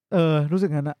รู้สึก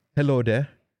งั้นอะ Hello there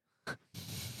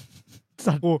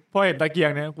สัตว์กูพอเห็นตะเกีย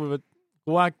งเนี่ย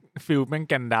กูว่าฟิลแม่ง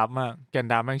แกนดับมากแกน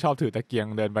ดับแม่งชอบถือตะเกียง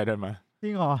เดินไปเดินมาจริ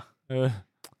งเหรอ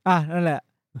นั่นแหละ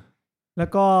แล้ว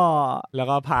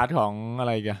ก็พาร์ทของอะไ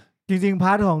รกันจริงๆพ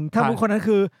าร์ทของถ้าบุคคลนั้น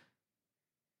คือ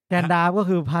แกนดาฟก็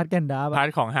คือพาร์ทแกนดาฟพาร์ท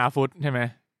ของฮาฟุตใช่ไหม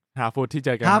ฮาฟุตที่เจ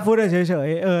อกันฮาฟุตเฉย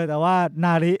ๆแต่ว่าน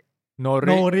าริโน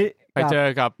ริไปเจอ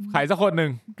กับใครสักคนหนึ่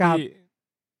งที่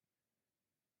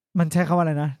มันใช้คำว่าอะ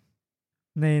ไรนะ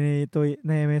ในตัว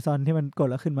ในอเมซอนที่มันกด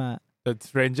แล้วขึ้นมา The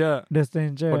Stranger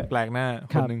คนแปลกหน้า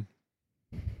คนหนึ่ง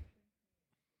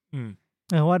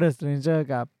ว่า The Stranger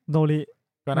กับโนริ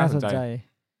ก็น่าสนใจ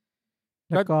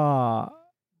แล้วก็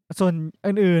ส่วน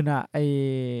อื่นๆ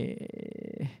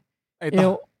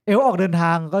เอลออกเดินท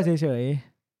างก็เฉย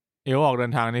ๆเอลออกเดิ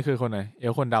นทางนี่คือคนไหนเอ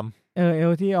ลคนดำเอ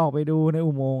ลที่ออกไปดูใน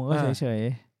อุโมงค์ก็เฉย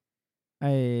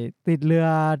ๆติดเรือ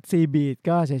ซีบีด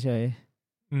ก็เฉย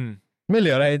ๆไม่เห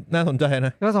ลืออะไรน่าสนใจน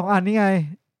ะก็2อันนี้ไง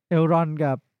เอลรอน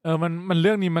กับมันเ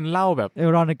รื่องนี้มันเล่าแบบเอล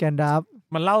รอนกับแกนดับ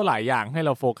มันเล่าหลายอย่างให้เร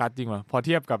าโฟกัสจริงว่ะพอเ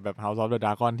ทียบกับแบบ House of the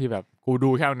Dragon ที่แบบกูดู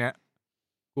แค่เนี้ย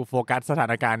กูโฟกัสสถา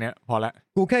นการณ์เนี้ยพอละ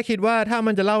กูแค่คิดว่าถ้า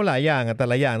มันจะเล่าหลายอย่างแต่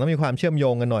ละอย่างต้องมีความเชื่อมโย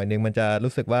งกันหน่อยนึงมันจะ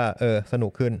รู้สึกว่าสนุ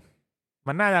กขึ้น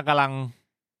มันน่าจะกำลัง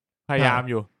พยายาม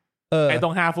อยู่ไอตร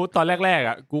ง5 ฟุตตอนแรก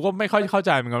ๆกูก็ไม่ค่อยเข้าใ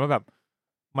จเหมือนกันว่าแบบ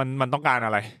มันต้องการอ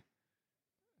ะไร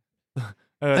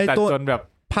แต่จนแบบ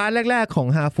พาร์ทแรกๆของ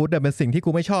5 ฟุตเป็นสิ่งที่กู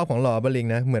ไม่ชอบของหลอบลิง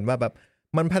นะเหมือนว่าแบบ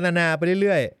มันพัฒนาไปเ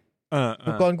รื่อย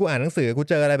ๆก่อนกูอ่านหนังสือกู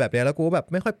เจออะไรแบบนี้แล้วกูแบบ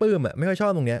ไม่ค่อยปลื้มไม่ค่อยชอ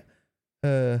บตรงเนี้ย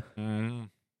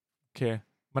โอเค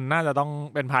มันน่าจะต้อง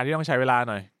เป็นพาร์ทที่ต้องใช้เวลา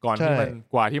หน่อยก่อนที่มัน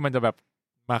กว่าที่มันจะแบบ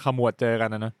มาขมวดเจอกัน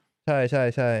นะใช่ใช่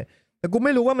ใช่แต่กูไ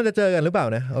ม่รู้ว่ามันจะเจอกันหรือเปล่า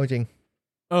นะเอาจริง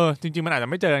จริงๆมันอาจจะ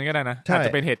ไม่เจอกันก็ได้นะอาจจ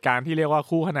ะเป็นเหตุการณ์ที่เรียกว่า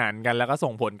คู่ขนานกันแล้วก็ส่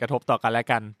งผลกระทบต่อกันและ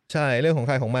กันใช่เรื่องของใ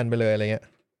ครของมันไปเลยอะไรเงี้ย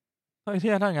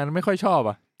ที่ถ้างั้นไม่ค่อยชอบ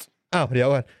อ้าวเดี๋ยว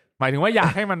ก่อนหมายถึงว่าอยา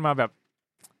กให้มันมาแบบ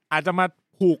อาจจะมา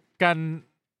ผูกกัน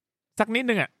สักนิด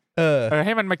นึงใ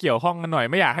ห้มันมาเกี่ยวข้องกันหน่อย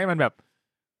ไม่อยากให้มันแบบ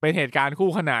เป็นเหตุการณ์คู่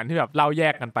ขนานที่แบบเล่าแย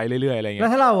กกันไปเรื่อยๆอะไรเงี้ยแล้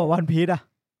วถ้าเราวันพีซ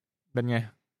เป็นไง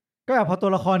ก็แบบพอตั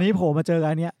วละครนี้โผล่มาเจอกั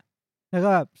นเนี้ยแล้วก็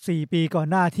แบบ4 ปีก่อน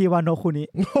หน้าที่วานโนคุนิ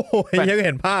โอ้ยยังเ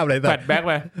ห็นภาพเลยแฟลชแบ็กไ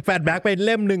ปแฟลชแบ็กไปเ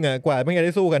ล่มนึงกว่าไม่งั้นไ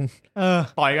ด้สู้กัน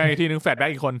ต่อยกันอีกทีนึงแฟลชแบ็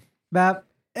กอีกคนแบบ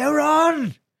เอลรอน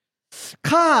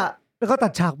ฆ่าแล้วก็ตั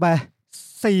ดฉากไป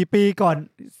4 ปีก่อน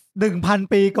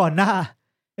 1,000 ปีก่อนหน้า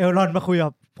เอลรอนมาคุยกั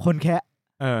บคนแคะ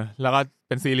แล้วก็เ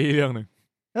ป็นซีรีส์เรื่องนึง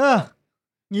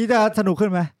งี้จะสนุกขึ้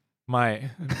นไหมไม่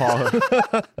พอ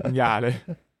อย่าเลย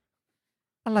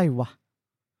อะไรวะ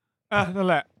นั่น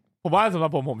แหละผมว่าสำหรั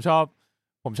บผมชอ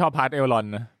บพาร์ทเอลรอน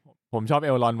นะผมชอบเอ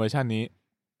ลรอนเวอร์ชันนี้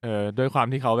ด้วยความ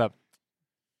ที่เขาแบบ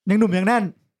ยังหนุ่มยังแน่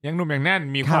น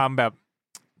มีความแบบ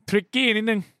ทริกกี้นิด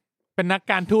นึงเป็นนัก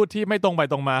การทูตที่ไม่ตรงไป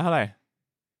ตรงมาเท่าไหร่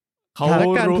เขา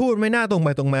การทูตไม่น่าตรงไป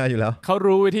ตรงมาอยู่แล้วเขา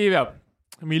รู้วิธีแบบ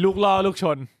มีลูกล่อลูกช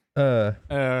น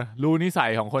รู้นิสั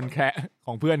ยของคนแคะข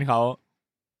องเพื่อนเขา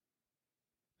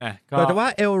แต่ว่า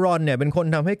เอลรอนเนี่ยเป็นคน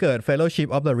ทำให้เกิด Fellowship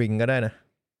of the Ring ก็ได้นะ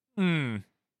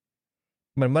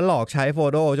เหมือนมาหลอกใช้โฟ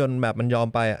โดจนแบบมันยอม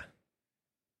ไป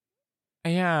ไอ้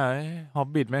เหี้ยฮอบ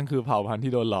บิทแม่งคือเผ่าพันธุ์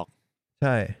ที่โดนหลอกใ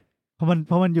ช่เพราะ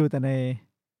มันอยู่แต่ใน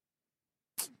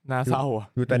น่าเศร้า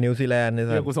อยู่แต่นิวซีแลนด์เนี่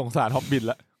ยกูสงสารฮอบบิท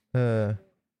ละ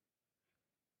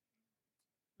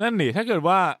นั่นนี่ถ้าเกิด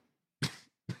ว่า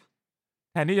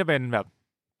แทนที่จะเป็นแบบ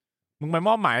มึงไปม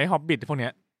อบหมายให้ฮอบบิทพวกเนี้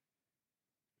ย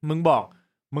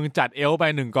มึงจัดเอลไป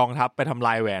1 กองทัพไปทำล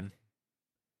ายแหวน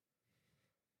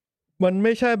มันไ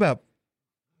ม่ใช่แบบ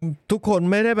ทุกคน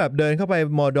ไม่ได้แบบเดินเข้าไป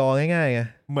มอดอง่ายๆไง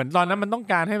เหมือนตอนนั้นมันต้อง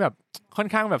การให้แบบค่อน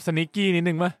ข้างแบบสนิกกี้นิด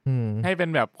นึงป่ะให้เป็น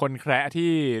แบบคนแคระ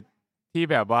ที่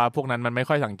แบบว่าพวกนั้นมันไม่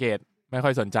ค่อยสังเกตไม่ค่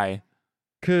อยสนใจ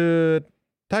คือ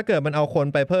ถ้าเกิดมันเอาคน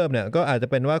ไปเพิ่มเนี่ยก็อาจจะ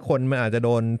เป็นว่าคนมันอาจจะโด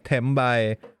นเทมบาย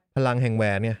พลังแห่งแหว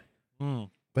นเนี่ย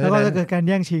แล้วก็จะเกิดการแ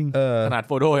ย่งชิงขนาดโ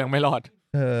ฟโดยังไม่รอด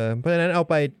เพราะฉะนั้นเอา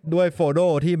ไปด้วยโฟโด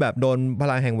ที่แบบโดนพ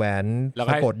ลังแห่งแหวน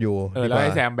สะกดอยู่แล้วใ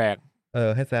ห้แซมแบก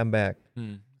ให้แซมแบก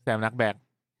แซมนักแบก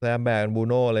แซมแบกบู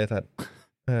โน่เลยสัตว์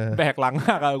แบกหลัง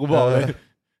หักกูบอกเลย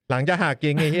หลังจะหักจ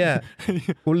ริงไอ้เหี้ย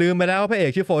กูลืมไปแล้วพระเอ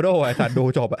กชื่อโฟโดไอ้สัตว์ดู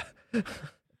จบ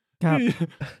ครับ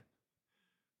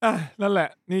นั่นแหละ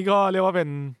นี่ก็เรียกว่าเป็น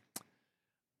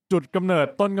จุดกำเนิด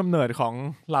ต้นกำเนิดของ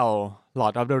เหล่า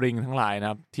Lord of the Ring ทั้งหลายนะ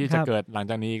ครับที่จะเกิดหลัง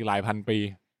จากนี้อีกหลายพันปี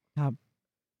ครับ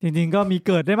จริงๆก็มีเ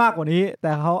กิดได้มากกว่านี้แ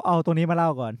ต่เขาเอาตรงนี้มาเล่า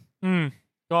ก่อน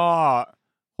ก็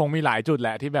คงมีหลายจุดแห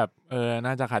ละที่แบบ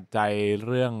น่าจะขัดใจ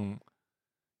เรื่อง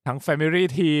ทั้ง Family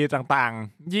Tree ต่าง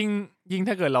ๆยิ่ง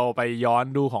ถ้าเกิดเราไปย้อน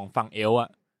ดูของฝั่งเอลอะ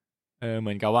เห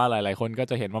มือนกับว่าหลายๆคนก็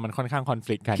จะเห็นว่ามันค่อนข้างคอนฟ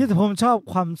ลิกต์กันที่ผมชอบ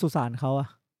ความสุสานเขาอะ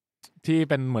ที่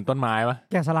เป็นเหมือนต้นไม้ปะ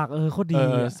แกะสลักโคตรดี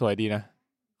สวยดีนะ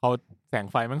เขาแสง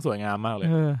ไฟมันสวยงามมากเลย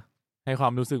ให้ควา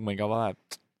มรู้สึกเหมือนกับว่า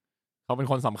เขาเป็น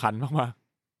คนสำคัญมาก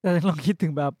ๆแต่ลองคิดถึ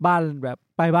งแบบบ้านแบบ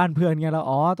ไปบ้านเพื่อนไงแล้ว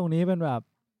ตรงนี้เป็นแบบ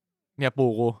เนี่ย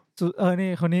ปู่กู นี่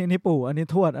คนนี้นี่ปู่อันนี้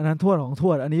ทวดอันนั้นทวดของท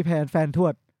วดอันนี้แฟนทว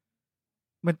ด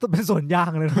มันต้องเป็นส่วนยา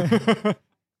งเลย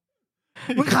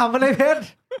มึงขำอะไรเพชร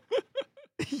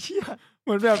เห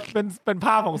มือนแบบเป็นภ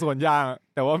าพของสวนยาง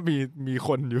แต่ว่ามีค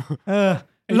นอยู่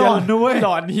หลอนด้วยหล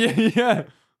อนเฮีย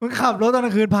มึงขับรถตอนกล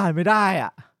างคืนผ่านไม่ได้อ่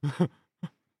ะ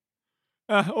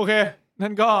โอเคนั่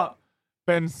นก็เ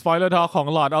ป็น spoiler talk ของ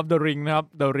Lord of the Ring นะครับ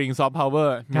The Rings of Power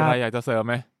มีอะไรอยากจะเสริมไ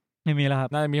หมไม่มีแล้วครับ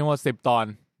น่าจะมีทั้งหมด10 ตอน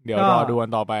เดี๋ยวรอดูกัน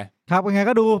ต่อไปครับยังไง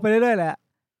ก็ดูไปเรื่อยๆแหละ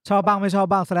ชอบบ้างไม่ชอบ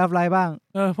บ้างสแลปไลฟ์บ้าง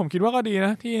ผมคิดว่าก็ดีน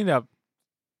ะที่แบบ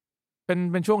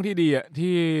เป็นช่วงที่ดีอ่ะ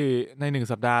ที่ใน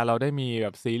1 สัปดาห์เราได้มีแบ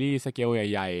บซีรีส์สเกลใ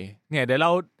หญ่ๆเนี่ยเดี๋ยวเร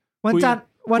าวันจันทร์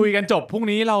คุยกันจบพรุ่ง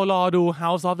นี้เรารอดู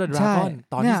House of the Dragon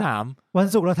ตอนที่3วัน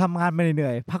ศุกร์เราทำงานมาเหนื่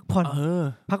อยพักผ่อน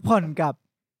พักผ่อนกับ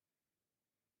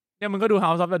เนี่ยมึงก็ดู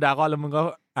House of the Dragon แล้วมึงก็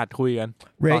อัดคุยกัน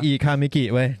เรอีคามิกิ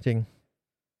เว้ยจริง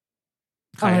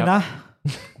อะไรนะ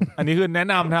อันนี้คือแนะ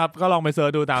นำครับก็ลองไปเสิร์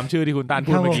ชดูตามชื่อที่คุณตาล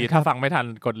พูดเมื่อกี้ถ้าฟังไม่ทัน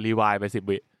กดรีวายไป10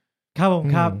 วิครับผม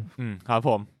ครับครับ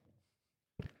ผม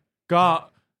ก็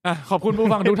ขอบคุณผู้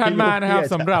ฟังทุกท่านมากนะครับ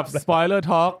สำหรับ Spoiler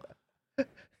Talk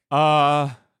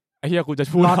ไอ้เหี้ยกูจะ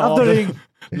พูด Lord of the Ring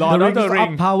Lord of the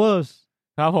Ring Powers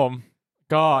ครับผม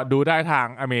ก็ดูได้ทาง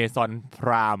Amazon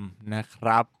Prime นะค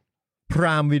รับ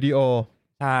Prime Video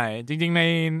ใช่จริงๆ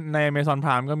ใน Amazon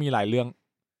Prime ก็มีหลายเรื่อง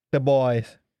The Boys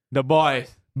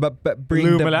Bring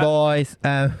the Boys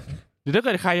หรือถ้าเ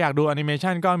กิดใครอยากดูแอนิเมชั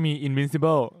นก็มี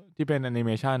Invincible ที่เป็นแอนิเม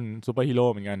ชันซูเปอร์ฮีโร่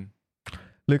เหมือนกัน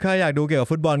หรือใครอยากดูเกี่ยวกับ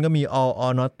ฟุตบอลก็มี All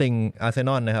or Nothing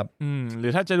Arsenal นะครับหรื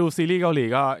อถ้าจะดูซีรีส์เกาหลี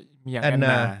ก็มีอย่างแอนน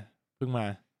าเพิ่งมา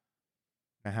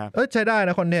นะครับใช้ได้น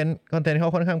ะคอนเทนต์เขา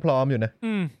ค่อนข้างพร้อมอยู่นะ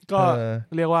ก็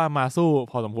เรียกว่ามาสู้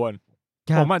พอสมควร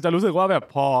ผมอาจจะรู้สึกว่าแบบ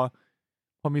พ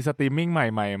อมีสตรีมมิ่งใ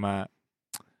หม่ๆมา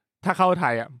ถ้าเข้าไท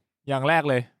ยอย่างแรก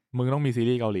เลยมึงต้องมีซี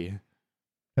รีส์เกาหลี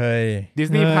เฮ้ย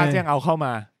Disney Plus ยังเอาเข้าม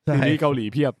าซีรีส์เกาหลี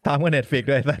เพียบตามกับ Netflix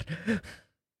ด้วยสัตว์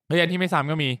แล้วอย่างที่ไม่ซ้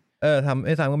ำก็มีทำไ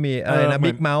ม่ซ้ำก็มีอะไรนะ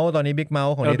Big Mouth ตอนนี้ Big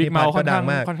Mouth ของ Disney Plus ก็ดัง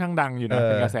มากค่อนข้างดังอยู่นะเ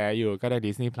ป็นกระแสอยู่ก็ได้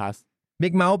Disney Plus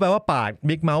Big Mouth แปลว่าปาก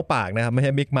Big Mouth ปากนะครับไม่ใ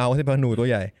ช่ Big Mouth ที่แปลว่าหนูตัว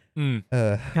ใหญ่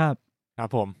ครับครับ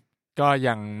ผมก็อ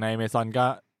ย่างใน Amazon ก็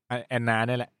แอนนาเ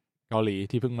นี่ยแหละเกาหลี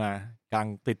ที่เพิ่งมากลาง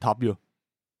ติดท็อปอยู่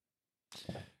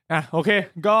โอเค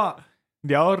ก็เ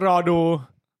ดี๋ยวรอดู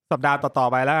สัปดาห์ต่อ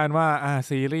ๆไปแล้วกันว่า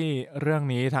ซีรีส์เรื่อง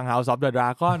นี้ทั้ง House of the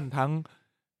Dragon ทั้ง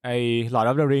ไอ้ Lord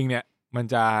of the Ring เนี่ยมัน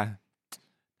จะ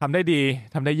ทำได้ดี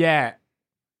ทำได้แย่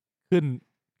ขึ้น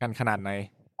กันขนาดไหน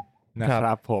นะค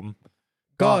รับผม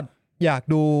ก็อยาก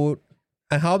ดู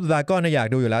House of the Dragon อยาก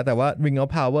ดูอยู่แล้วแต่ว่า Ring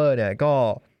of Power เนี่ยก็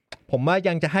ผมว่า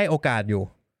ยังจะให้โอกาสอยู่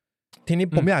ทีนี้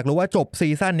ผมอยากรู้ว่าจบซี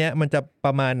ซั่นเนี้ยมันจะป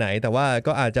ระมาณไหนแต่ว่า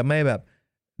ก็อาจจะไม่แบบ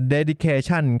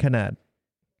dedication ขน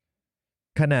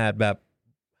าดแบบ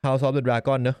House of the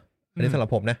Dragon เนอะอันนี้สำหรับ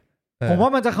ผมนะผมว่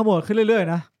ามันจะขมวดขึ้นเรื่อย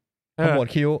ๆนะขมวด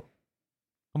คิ้ว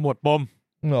ขมวดปม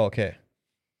โอเค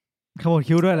ขมวด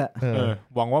คิ้วด้วยแหละ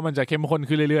หวังว่ามันจะเข้มข้น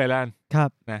ขึ้นเรื่อยๆแล้วครับ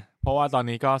นะเพราะว่าตอน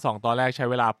นี้ก็2 ตอนแรกใช้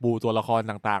เวลาปูตัวละคร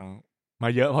ต่างๆมา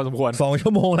เยอะพอสมควร2 ชั่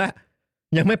วโมงแล้ว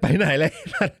ยังไม่ไปไหนเลย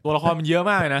ตัวละครมันเยอะ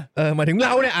มากเลยนะมาถึงเร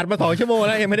าเนี่ยอัดมา2 ชั่วโมงแ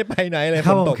ล้วยังไม่ได้ไปไหนเลย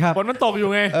ฝนมันตกอยู่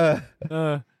ไง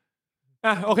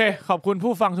โอเคขอบคุณ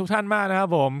ผู้ฟังทุกท่านมากนะครับ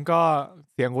ผมก็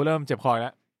เสียงกูเริ่มเจ็บคอแ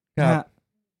ล้วครั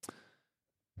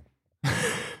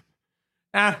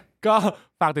บก็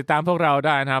ฝากติดตามพวกเราไ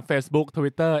ด้นะครับ Facebook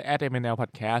Twitter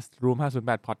 @MNLPodcast Room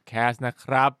 508 Podcast นะค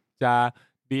รับจะ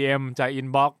DM จะ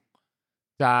Inbox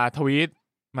จะทวีต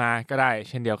มาก็ได้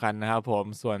เช่นเดียวกันนะครับผม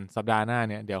ส่วนสัปดาห์หน้า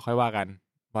เนี่ยเดี๋ยวค่อยว่ากัน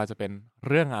ว่าจะเป็น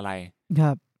เรื่องอะไรค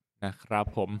รับนะครับ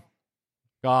ผม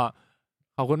ก็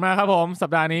ขอบคุณมากครับผมสั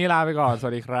ปดาห์นี้ลาไปก่อนส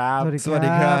วัสดีครับสวัสดี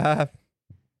ครับ